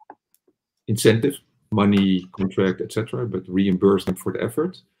incentive, money, contract, etc., but reimburse them for the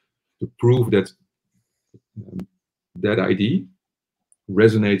effort to prove that that ID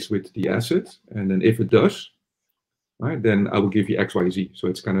resonates with the asset, and then if it does, right, then I will give you X, Y, Z. So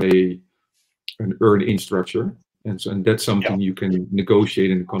it's kind of an earn-in structure, and that's something you can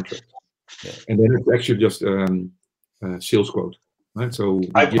negotiate in the contract. And then it's actually just a sales quote, right? So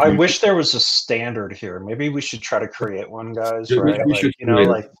I wish there was a standard here. Maybe we should try to create one, guys. Right? We should, you know,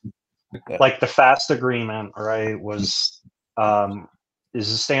 like the FAST agreement, right? Was is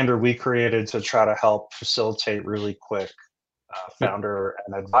a standard we created to try to help facilitate really quick founder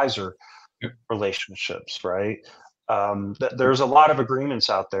and advisor relationships, right? There's a lot of agreements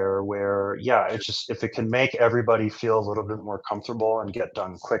out there where, it's just, if it can make everybody feel a little bit more comfortable and get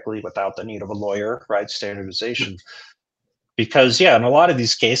done quickly without the need of a lawyer, right? Standardization. Because in a lot of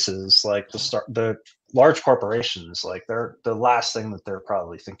these cases, like the large corporations, like the last thing that they're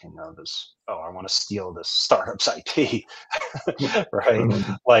probably thinking of is, oh, I want to steal this startup's IP,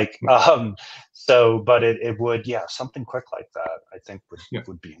 right? Like, but it would, something quick like that, I think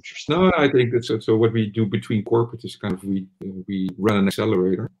would be interesting. No, I think that's so. What we do between corporate is kind of we run an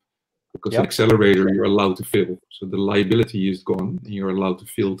accelerator, because an accelerator you're allowed to fail, so the liability is gone, and you're allowed to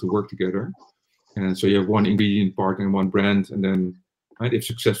fail to work together. And so you have one ingredient partner and one brand, and then, right, if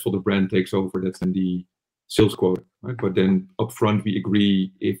successful, the brand takes over. That's then the sales quota, right? But then upfront, we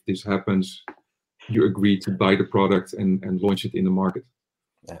agree, if this happens, you agree to buy the product and launch it in the market.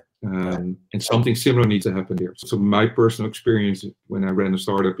 And something similar needs to happen there. So my personal experience when I ran a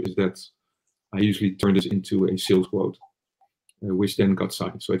startup is that I usually turn this into a sales quote, which then got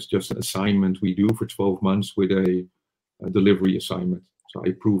signed. So it's just an assignment we do for 12 months with a delivery assignment. So I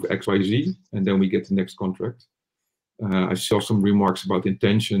approve X, Y, Z, and then we get the next contract. I saw some remarks about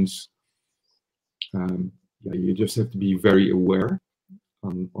intentions. You just have to be very aware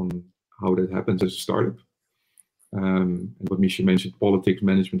on how that happens as a startup. And what Misha mentioned, politics,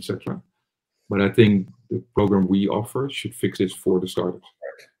 management, etc. But I think the program we offer should fix this for the startups,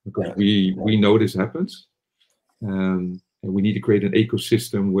 because we know this happens, and we need to create an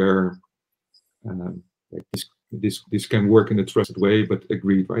ecosystem where this can work in a trusted way, but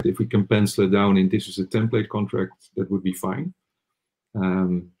agreed, right? If we can pencil it down in this is a template contract, that would be fine.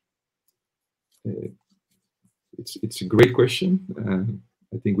 It's a great question.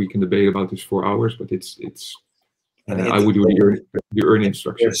 I think we can debate about this for hours, but I would do the earning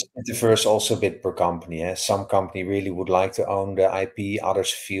structure. It differs also a bit per company. Some company really would like to own the IP.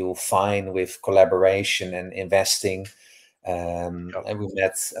 Others feel fine with collaboration and investing. And we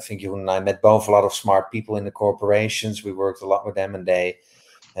met, I think you and I met both a lot of smart people in the corporations. We worked a lot with them, and there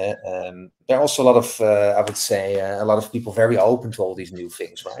are also a lot of, I would say, a lot of people very open to all these new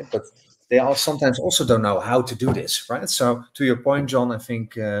things, right? But they sometimes also don't know how to do this, right? So to your point, John, I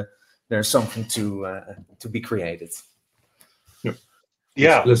think there's something to be created.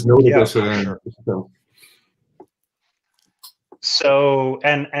 Let's note it as a So,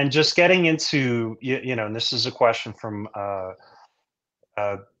 and just getting into, and this is a question from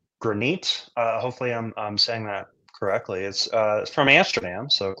Granite. Hopefully I'm saying that correctly. It's from Amsterdam,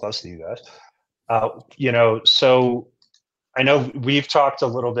 so close to you guys. So I know we've talked a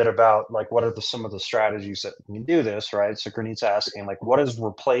little bit about, like, what are some of the strategies that we can do this, right? So Granite's asking, like, what is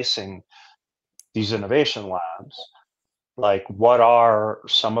replacing these innovation labs? Like, what are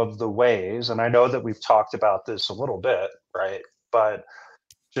some of the ways? And I know that we've talked about this a little bit, right? But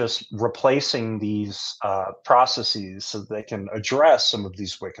just replacing these processes so that they can address some of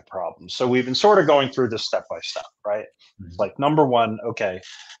these wicked problems. So we've been sort of going through this step by step, right? Mm-hmm. Like, number one,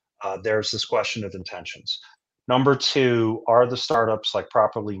 there's this question of intentions. Number two, are the startups like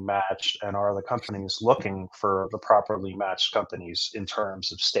properly matched, and are the companies looking for the properly matched companies in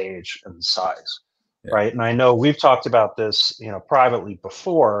terms of stage and size? Yeah. Right. And I know we've talked about this, privately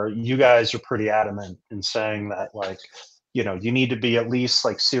before. You guys are pretty adamant in saying that, like, you need to be at least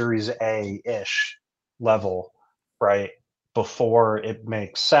like Series A-ish level, right, before it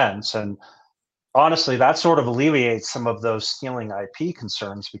makes sense. And honestly, that sort of alleviates some of those stealing IP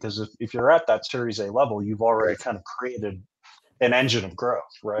concerns, because if you're at that Series A level, you've already kind of created an engine of growth,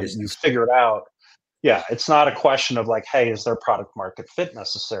 right? Yes. You've figured out. Yeah, it's not a question of like, hey, is there product market fit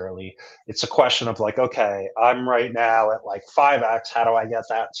necessarily? It's a question of like, okay, I'm right now at like 5x. How do I get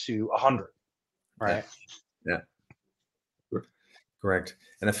that to 100? Right? Yeah. Correct.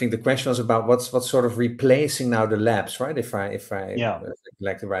 And I think the question was about what's sort of replacing now the labs, right? If I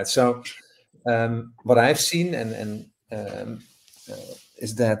collect it right. So what I've seen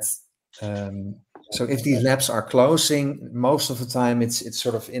is that so if these labs are closing, most of the time it's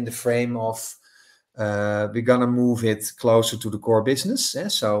sort of in the frame of we're gonna move it closer to the core business.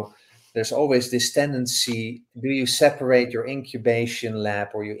 So there's always this tendency, do you separate your incubation lab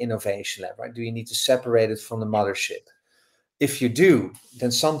or your innovation lab, right? Do you need to separate it from the mothership? If you do,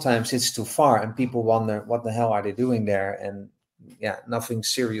 then sometimes it's too far and people wonder what the hell are they doing there, and yeah, nothing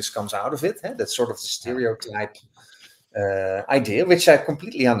serious comes out of it. That's sort of the stereotype idea, which I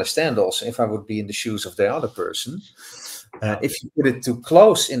completely understand also if I would be in the shoes of the other person. If you put it too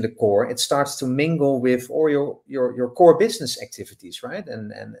close in the core, it starts to mingle with all your core business activities, right?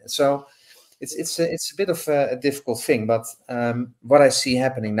 And so it's a bit of a difficult thing. But what I see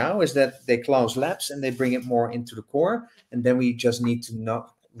happening now is that they close labs and they bring it more into the core, and then we just need to know.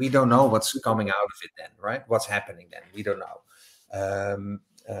 We don't know what's coming out of it then, right? What's happening then? We don't know.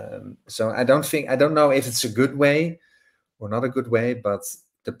 So I don't know if it's a good way or not a good way, but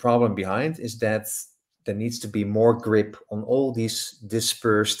the problem behind is that there needs to be more grip on all these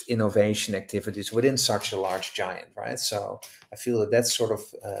dispersed innovation activities within such a large giant, right? So I feel that that's sort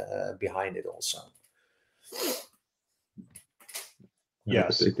of behind it also.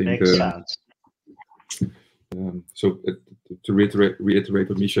 Yes, I think, makes sense. So to reiterate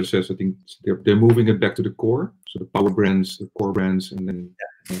what Misha says, I think they're moving it back to the core, so the power brands, the core brands, and then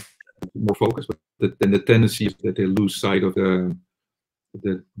more focus. But then the tendency is that they lose sight of the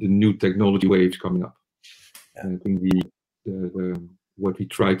new technology waves coming up. And I think the what we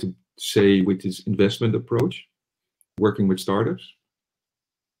try to say with this investment approach, working with startups,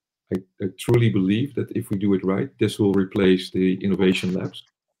 I truly believe that if we do it right, this will replace the innovation labs,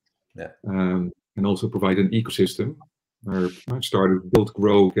 and also provide an ecosystem where startups build,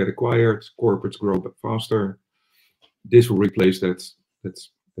 grow, get acquired, corporates grow faster. This will replace that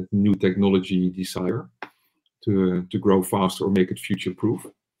new technology desire to grow faster or make it future-proof,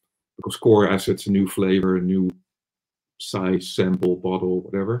 because core assets, a new flavor, a new size, sample, bottle,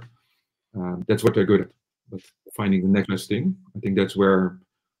 whatever, that's what they're good at. But finding the next best thing, I think that's where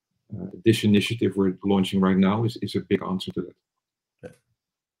this initiative we're launching right now is a big answer to that.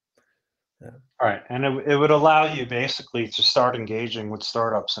 All right, and it would allow you basically to start engaging with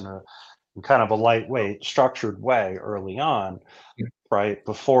startups in kind of a lightweight, structured way early on, right,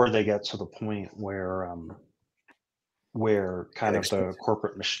 before they get to the point where kind of the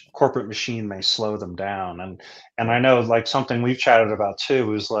corporate machine may slow them down. And I know, like, something we've chatted about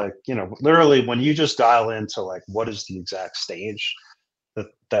too is, like, you know, literally when you just dial into, like, what is the exact stage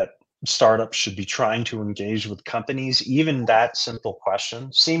that startups should be trying to engage with companies, even that simple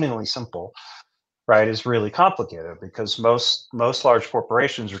question, seemingly simple, right, is really complicated, because most large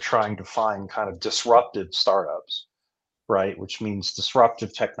corporations are trying to find kind of disruptive startups, right, which means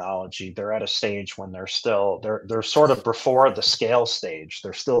disruptive technology. They're at a stage when they're sort of before the scale stage.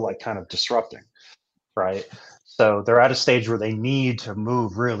 They're still, like, kind of disrupting, right? So they're at a stage where they need to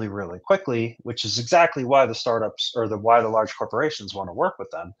move really, really quickly, which is exactly why the startups, or why the large corporations want to work with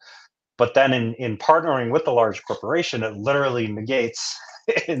them. But then in partnering with the large corporation, it literally negates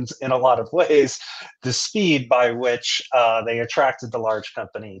in a lot of ways the speed by which they attracted the large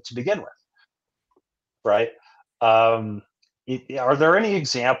company to begin with, right? Are there any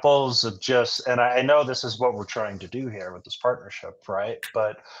examples of just, and I know this is what we're trying to do here with this partnership, right?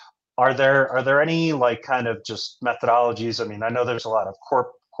 But are there any, like, kind of just methodologies? I mean, I know there's a lot of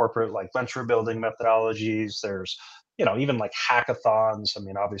corporate, like, venture building methodologies. There's, you know, even like hackathons. I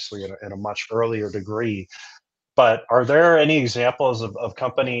mean, obviously in a much earlier degree. But are there any examples of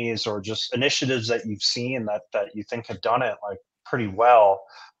companies or just initiatives that you've seen that you think have done it, like, pretty well,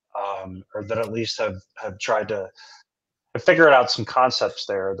 or that at least have tried to figure out some concepts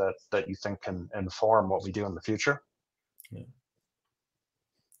there that you think can inform what we do in the future? Yeah.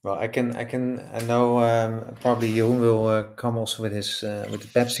 Well, I know probably Jeroen will come also with with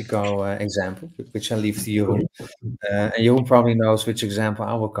the PepsiCo example, which I leave to Jeroen. And Jeroen probably knows which example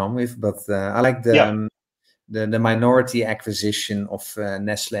I will come with, but I like the minority acquisition of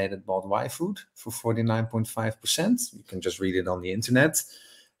Nestlé that bought YFood for 49.5%. You can just read it on the internet.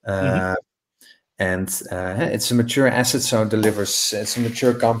 And it's a mature asset, so it's a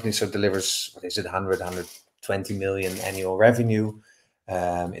mature company, so it delivers, what is it, 120 million annual revenue.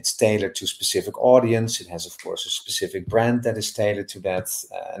 It's tailored to a specific audience. It has, of course, a specific brand that is tailored to that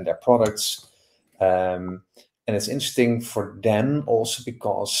and their products. And it's interesting for them also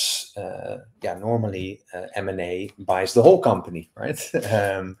because, normally M&A buys the whole company, right?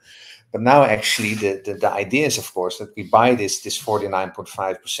 But now actually the idea is, of course, that we buy this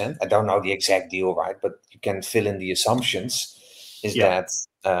 49.5%. I don't know the exact deal, right? But you can fill in the assumptions. That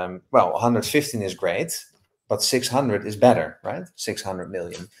 115 is great, but 600 is better, right? 600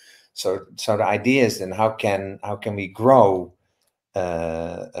 million. So the idea is then how can we grow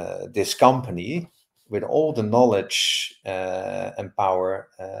this company with all the knowledge and power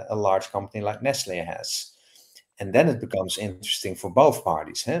a large company like Nestle has. And then it becomes interesting for both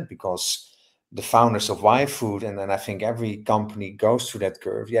parties, because the founders of YFood, and then I think every company goes through that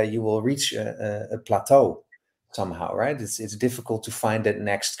curve. Yeah, you will reach a plateau somehow, right? It's difficult to find that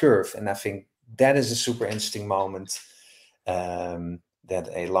next curve, and I think that is a super interesting moment, that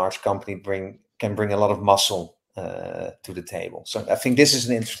a large company can bring a lot of muscle to the table. So I think this is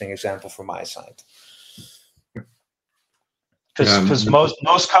an interesting example from my side. Because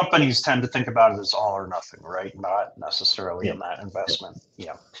most companies tend to think about it as all or nothing, right? Not necessarily in that investment.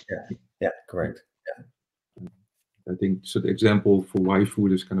 Yeah, correct. I think so. The example for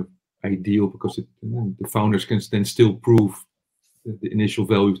YFood is kind of ideal because the founders can then still prove the initial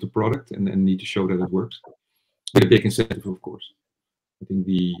value of the product and need to show that it works. With a big incentive, of course. I think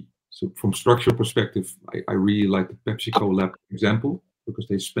so from structural perspective, I really like the PepsiCo Lab example because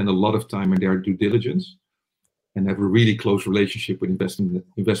they spend a lot of time in their due diligence and have a really close relationship with investment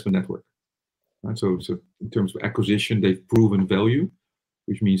network. Right? So in terms of acquisition, they've proven value,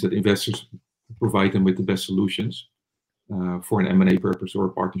 which means that investors provide them with the best solutions for an M&A purpose or a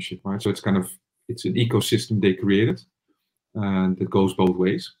partnership. Right? So it's an ecosystem they created, and it goes both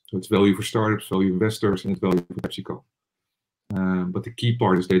ways. So it's value for startups, value for investors, and it's value for PepsiCo. But the key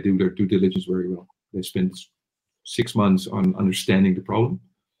part is they do their due diligence very well. They spend 6 months on understanding the problem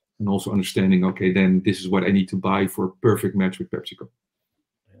and also understanding, okay, then this is what I need to buy for a perfect match with PepsiCo.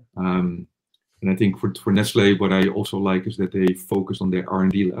 And I think for Nestle, what I also like is that they focus on their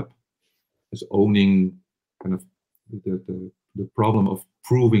R&D lab as owning kind of the problem of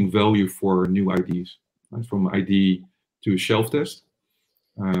proving value for new ideas, right? From ID to a shelf test.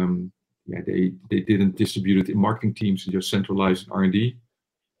 They didn't distribute it in marketing teams, they just centralized R&D,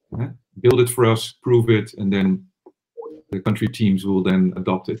 build it for us, prove it, and then the country teams will then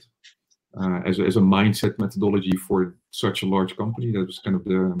adopt it as a mindset methodology for such a large company. That was kind of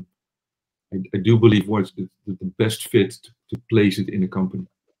I do believe was the best fit to place it in a company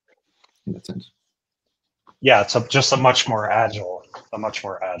in that sense. Yeah, it's just a much more agile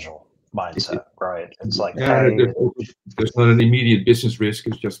mindset, right? It's like, there's not an immediate business risk.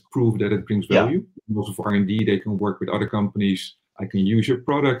 It's just prove that it brings value. Yeah. And also for R&D, they can work with other companies. I can use your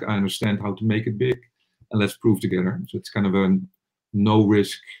product. I understand how to make it big, and let's prove together. So it's kind of a no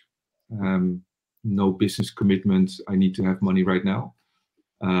risk, no business commitment. I need to have money right now.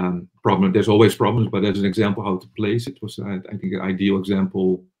 Problem. There's always problems, but as an example how to place it was, I think, an ideal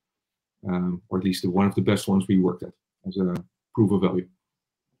example, or at least one of the best ones we worked at as a proof of value.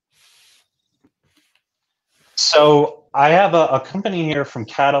 So I have a company here from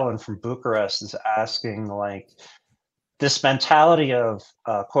Cattle and from Bucharest is asking, like, this mentality of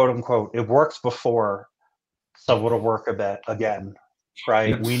quote unquote, it worked before, so it'll work a bit again, right?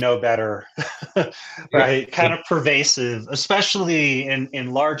 Yes. We know better, right? Yeah. Kind of pervasive, especially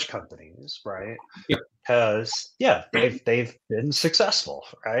in large companies, right? Yeah. Because they've been successful,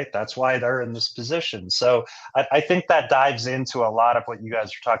 right? That's why they're in this position. So I think that dives into a lot of what you guys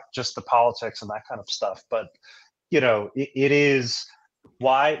are talking, just the politics and that kind of stuff. But it is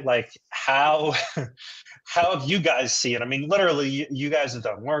why, like, how have you guys seen it? I mean, literally, you guys have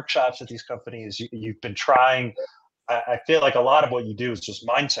done workshops at these companies. You've been trying. I feel like a lot of what you do is just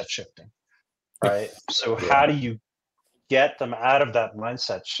mindset shifting, right? So how do you get them out of that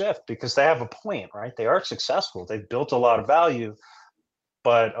mindset shift? Because they have a point, right? They are successful. They've built a lot of value,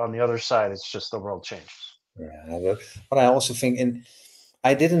 but on the other side, it's just the world changes. Yeah, but I also think,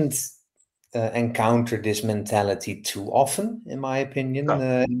 I didn't encounter this mentality too often, in my opinion,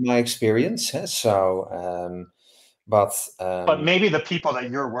 in my experience. But maybe the people that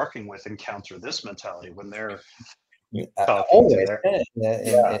you're working with encounter this mentality when they're always.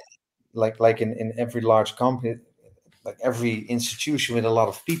 Like in every large company, like every institution with a lot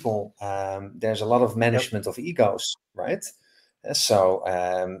of people, there's a lot of management of egos, right? So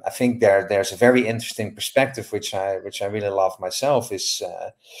I think there's a very interesting perspective which I really love myself. Is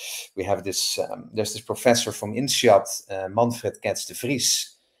we have this there's this professor from INSEAD, Manfred Getz de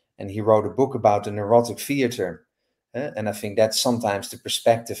Vries, and he wrote a book about the neurotic theater. And I think that's sometimes the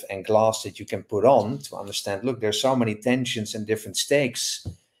perspective and glass that you can put on to understand, look, there's so many tensions and different stakes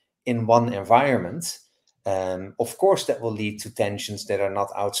in one environment. Of course, that will lead to tensions that are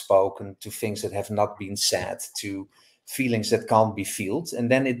not outspoken, to things that have not been said, to feelings that can't be felt.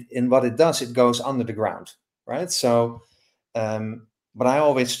 And then what it does, it goes under the ground, right? So, what I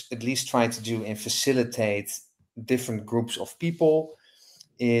always at least try to do and facilitate different groups of people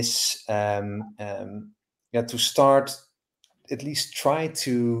is to start, at least try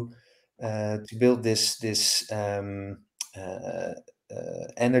to build this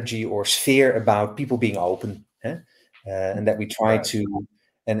energy or sphere about people being open, and that we try to,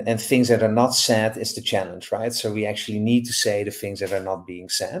 and things that are not said is the challenge, right? So we actually need to say the things that are not being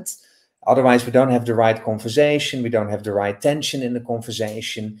said. Otherwise, we don't have the right conversation. We don't have the right tension in the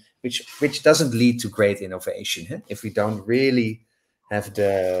conversation, which doesn't lead to great innovation if we don't really have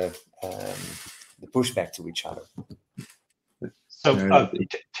the pushback to each other. So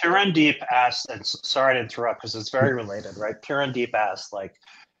Pirandeep asked, and sorry to interrupt because it's very related, right? Pirandeep asked like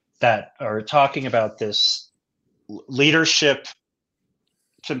that, or talking about this leadership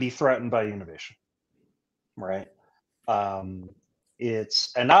can be threatened by innovation, right?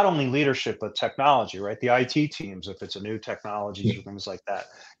 It's, and not only leadership, but technology, right? The IT teams, if it's a new technologies or things like that,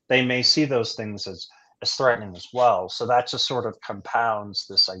 they may see those things as threatening as well. So that just sort of compounds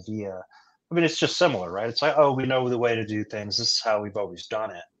this idea. I mean, it's just similar, right? It's like, oh, we know the way to do things. This is how we've always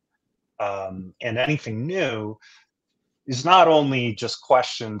done it. And anything new is not only just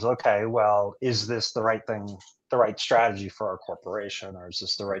questions, okay, well, is this the right thing, the right strategy for our corporation, or is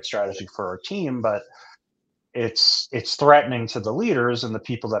this the right strategy for our team? But it's threatening to the leaders and the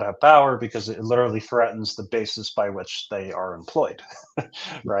people that have power, because it literally threatens the basis by which they are employed,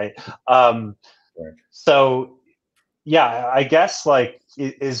 right? So yeah, I guess like,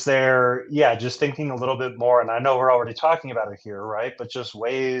 is there, yeah, just thinking a little bit more, and I know we're already talking about it here, right? But just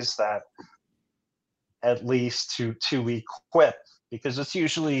ways that at least to equip, because it's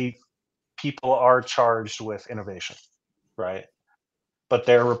usually people are charged with innovation, right? But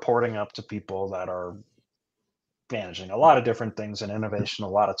they're reporting up to people that are managing a lot of different things, and innovation a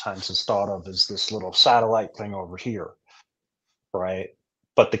lot of times is thought of as this little satellite thing over here, right?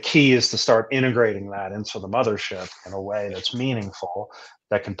 But the key is to start integrating that into the mothership in a way that's meaningful,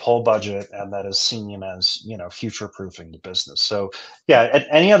 that can pull budget, and that is seen as, you know, future proofing the business. So yeah,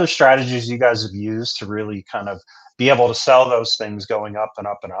 any other strategies you guys have used to really kind of be able to sell those things going up and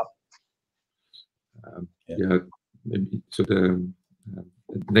up and up? Yeah, maybe. So the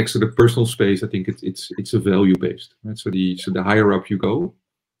next to the personal space, I think it's a value based, right? So the higher up you go,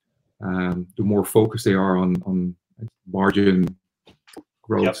 the more focused they are on margin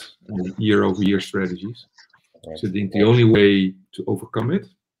growth and year-over-year strategies. So I think the only way to overcome it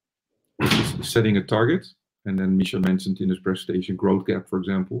is setting a target. And then Misha mentioned in his presentation, growth gap, for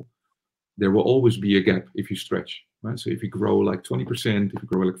example. There will always be a gap if you stretch, right? So if you grow like 20%, if you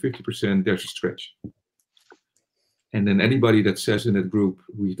grow like 50%, there's a stretch. And then anybody that says in that group,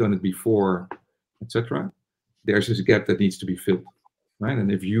 we've done it before, etc., there's this gap that needs to be filled, right?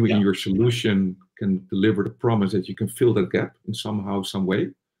 And if you in your solution can deliver the promise that you can fill that gap in somehow, some way,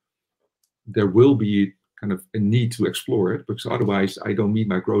 there will be kind of a need to explore it, because otherwise I don't meet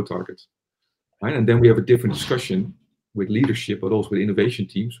my growth targets, right? And then we have a different discussion with leadership, but also with innovation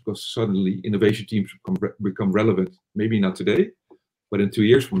teams, because suddenly innovation teams become relevant. Maybe not today, but in 2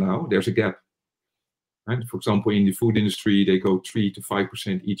 years from now, there's a gap. Right? For example, in the food industry, they go 3 to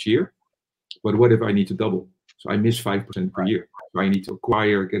 5% each year. But what if I need to double? So I miss 5% per year. So I need to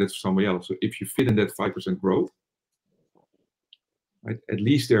acquire, get it somewhere else. So if you fit in that 5% growth, right, at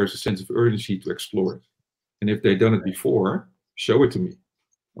least there's a sense of urgency to explore it. And if they've done it before, show it to me.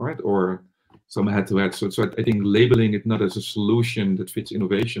 All right? Or some head-to-head. So I think labeling it not as a solution that fits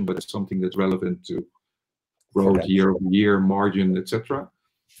innovation, but as something that's relevant to growth year-over-year, margin, etc.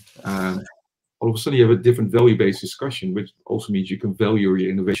 All of a sudden you have a different value-based discussion, which also means you can value your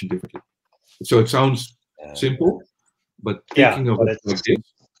innovation differently. So it sounds simple, but thinking of it like this,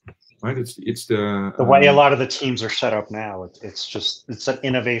 right? It's the way a lot of the teams are set up now. It's an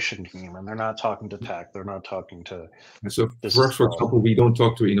innovation team, and they're not talking to tech. They're not talking to. So for us, for example, we don't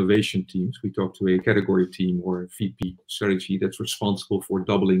talk to innovation teams. We talk to a category team or a VP strategy that's responsible for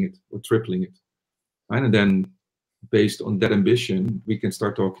doubling it or tripling it, right? And then based on that ambition, we can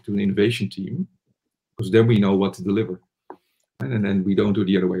start talking to an innovation team, because then we know what to deliver. And then we don't do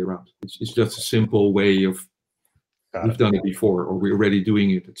the other way around. It's just a simple way of, we've done it before, or we're already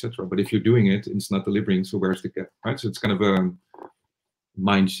doing it, etc. But if you're doing it and it's not delivering, so where's the gap, right? So it's kind of a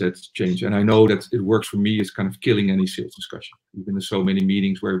mindset change. And I know that it works for me, it's kind of killing any sales discussion. We've been in so many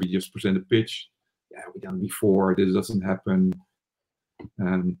meetings where we just present a pitch. Yeah, we've done it before, this doesn't happen.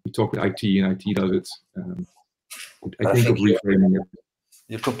 We talk with IT, and IT does it. I think of reframing it.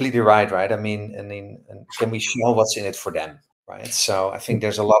 You're completely right? I mean, can we show what's in it for them, right? So I think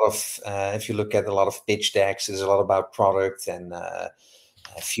there's a lot of, if you look at a lot of pitch decks, there's a lot about product and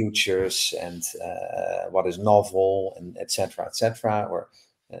futures and what is novel and etc. Or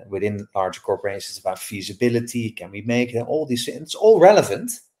within large corporations, it's about feasibility. Can we make it? All these things, it's all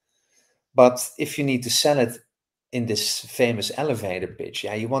relevant. But if you need to sell it in this famous elevator pitch,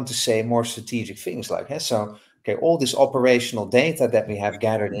 you want to say more strategic things like, so okay, all this operational data that we have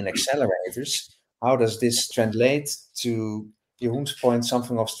gathered in accelerators, how does this translate to Jeroen's point,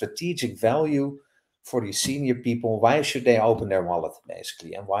 something of strategic value for these senior people? Why should they open their wallet,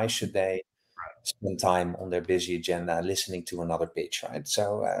 basically? And why should they spend time on their busy agenda listening to another pitch, right?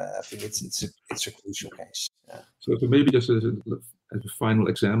 So I think it's a crucial case. Yeah. So maybe just as a final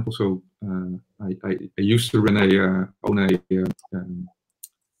example, so I used to own a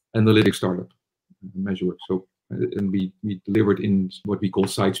analytics startup, Measure. So and we delivered in what we call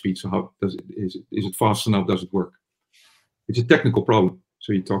site speed. So how does it is it fast enough? Does it work? It's a technical problem.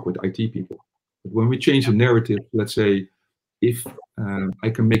 So you talk with IT people. But when we change the narrative, let's say if I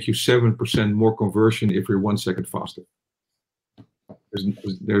can make you 7% more conversion if you're 1 second faster.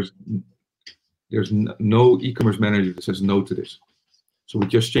 There's no e-commerce manager that says no to this. So we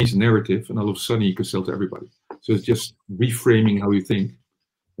just change the narrative, and all of a sudden you can sell to everybody. So it's just reframing how you think,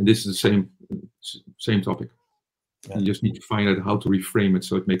 and this is the same topic. Yeah. You just need to find out how to reframe it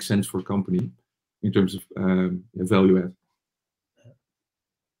so it makes sense for a company in terms of value add.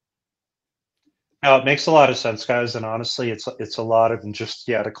 No, it makes a lot of sense, guys, and honestly, it's a lot of, and just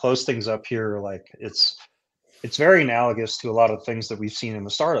to close things up here, like it's very analogous to a lot of things that we've seen in the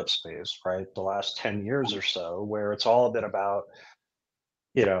startup space, right? The last 10 years or so, where it's all a bit about,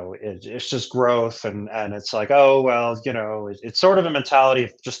 it's just growth, and it's like, oh well, it's sort of a mentality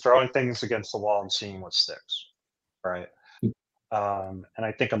of just throwing things against the wall and seeing what sticks, right? And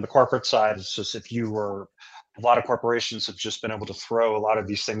I think on the corporate side, it's just a lot of corporations have just been able to throw a lot of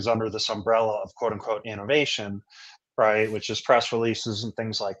these things under this umbrella of quote unquote innovation, right? Which is press releases and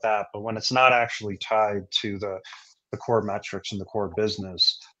things like that. But when it's not actually tied to the core metrics and the core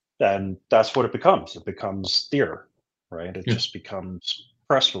business, then that's what it becomes. It becomes theater, right? It just becomes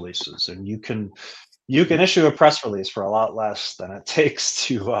press releases, and you can issue a press release for a lot less than it takes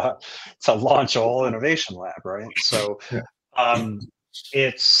to launch a whole innovation lab, right? So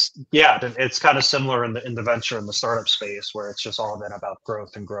it's kind of similar in the venture and the startup space, where it's just all been about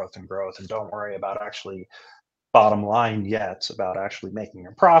growth and growth and growth, and don't worry about actually bottom line yet, about actually making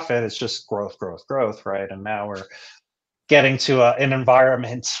a profit. It's just growth, growth, growth, right? And now we're getting to an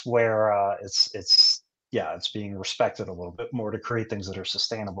environment where it's being respected a little bit more to create things that are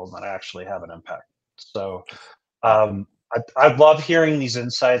sustainable and that actually have an impact. So I love hearing these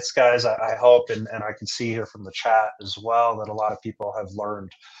insights, guys. I hope, and I can see here from the chat as well, that a lot of people have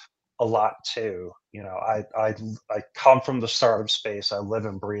learned a lot too. I come from the startup space. I live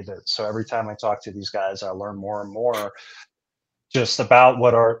and breathe it. So every time I talk to these guys, I learn more and more just about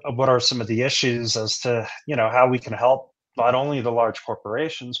what are some of the issues as to, how we can help not only the large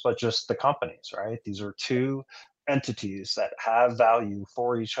corporations, but just the companies, right? These are two entities that have value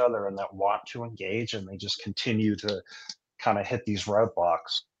for each other and that want to engage, and they just continue to kind of hit these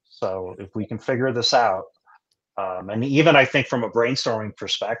roadblocks. So if we can figure this out, and even I think from a brainstorming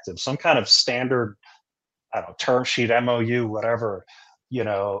perspective, some kind of standard, term sheet, MOU, whatever,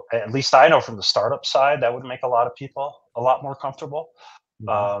 at least I know from the startup side, that would make a lot of people a lot more comfortable.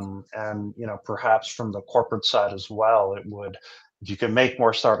 And, perhaps from the corporate side as well, it would, if you can make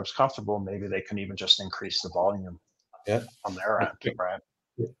more startups comfortable, maybe they can even just increase the volume on their end, right?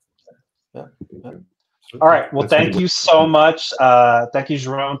 Yeah. All right. Well, thank you so much. Thank you,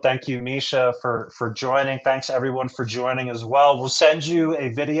 Jeroen. Thank you, Misha, for joining. Thanks, everyone, for joining as well. We'll send you a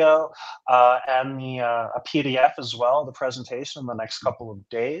video and a PDF as well, the presentation, in the next couple of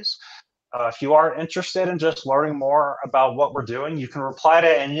days. If you are interested in just learning more about what we're doing, you can reply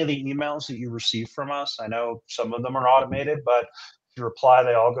to any of the emails that you receive from us. I know some of them are automated, but if you reply,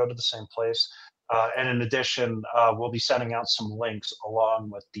 they all go to the same place. And in addition, we'll be sending out some links along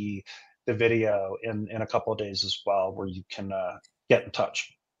with the video in a couple of days as well, where you can get in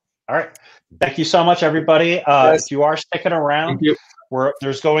touch. All right. Thank you so much, everybody. If you are sticking around,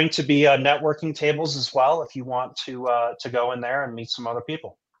 there's going to be networking tables as well if you want to go in there and meet some other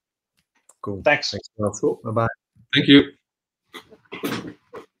people. Cool. Thanks. Thanks. Bye-bye. Thank you.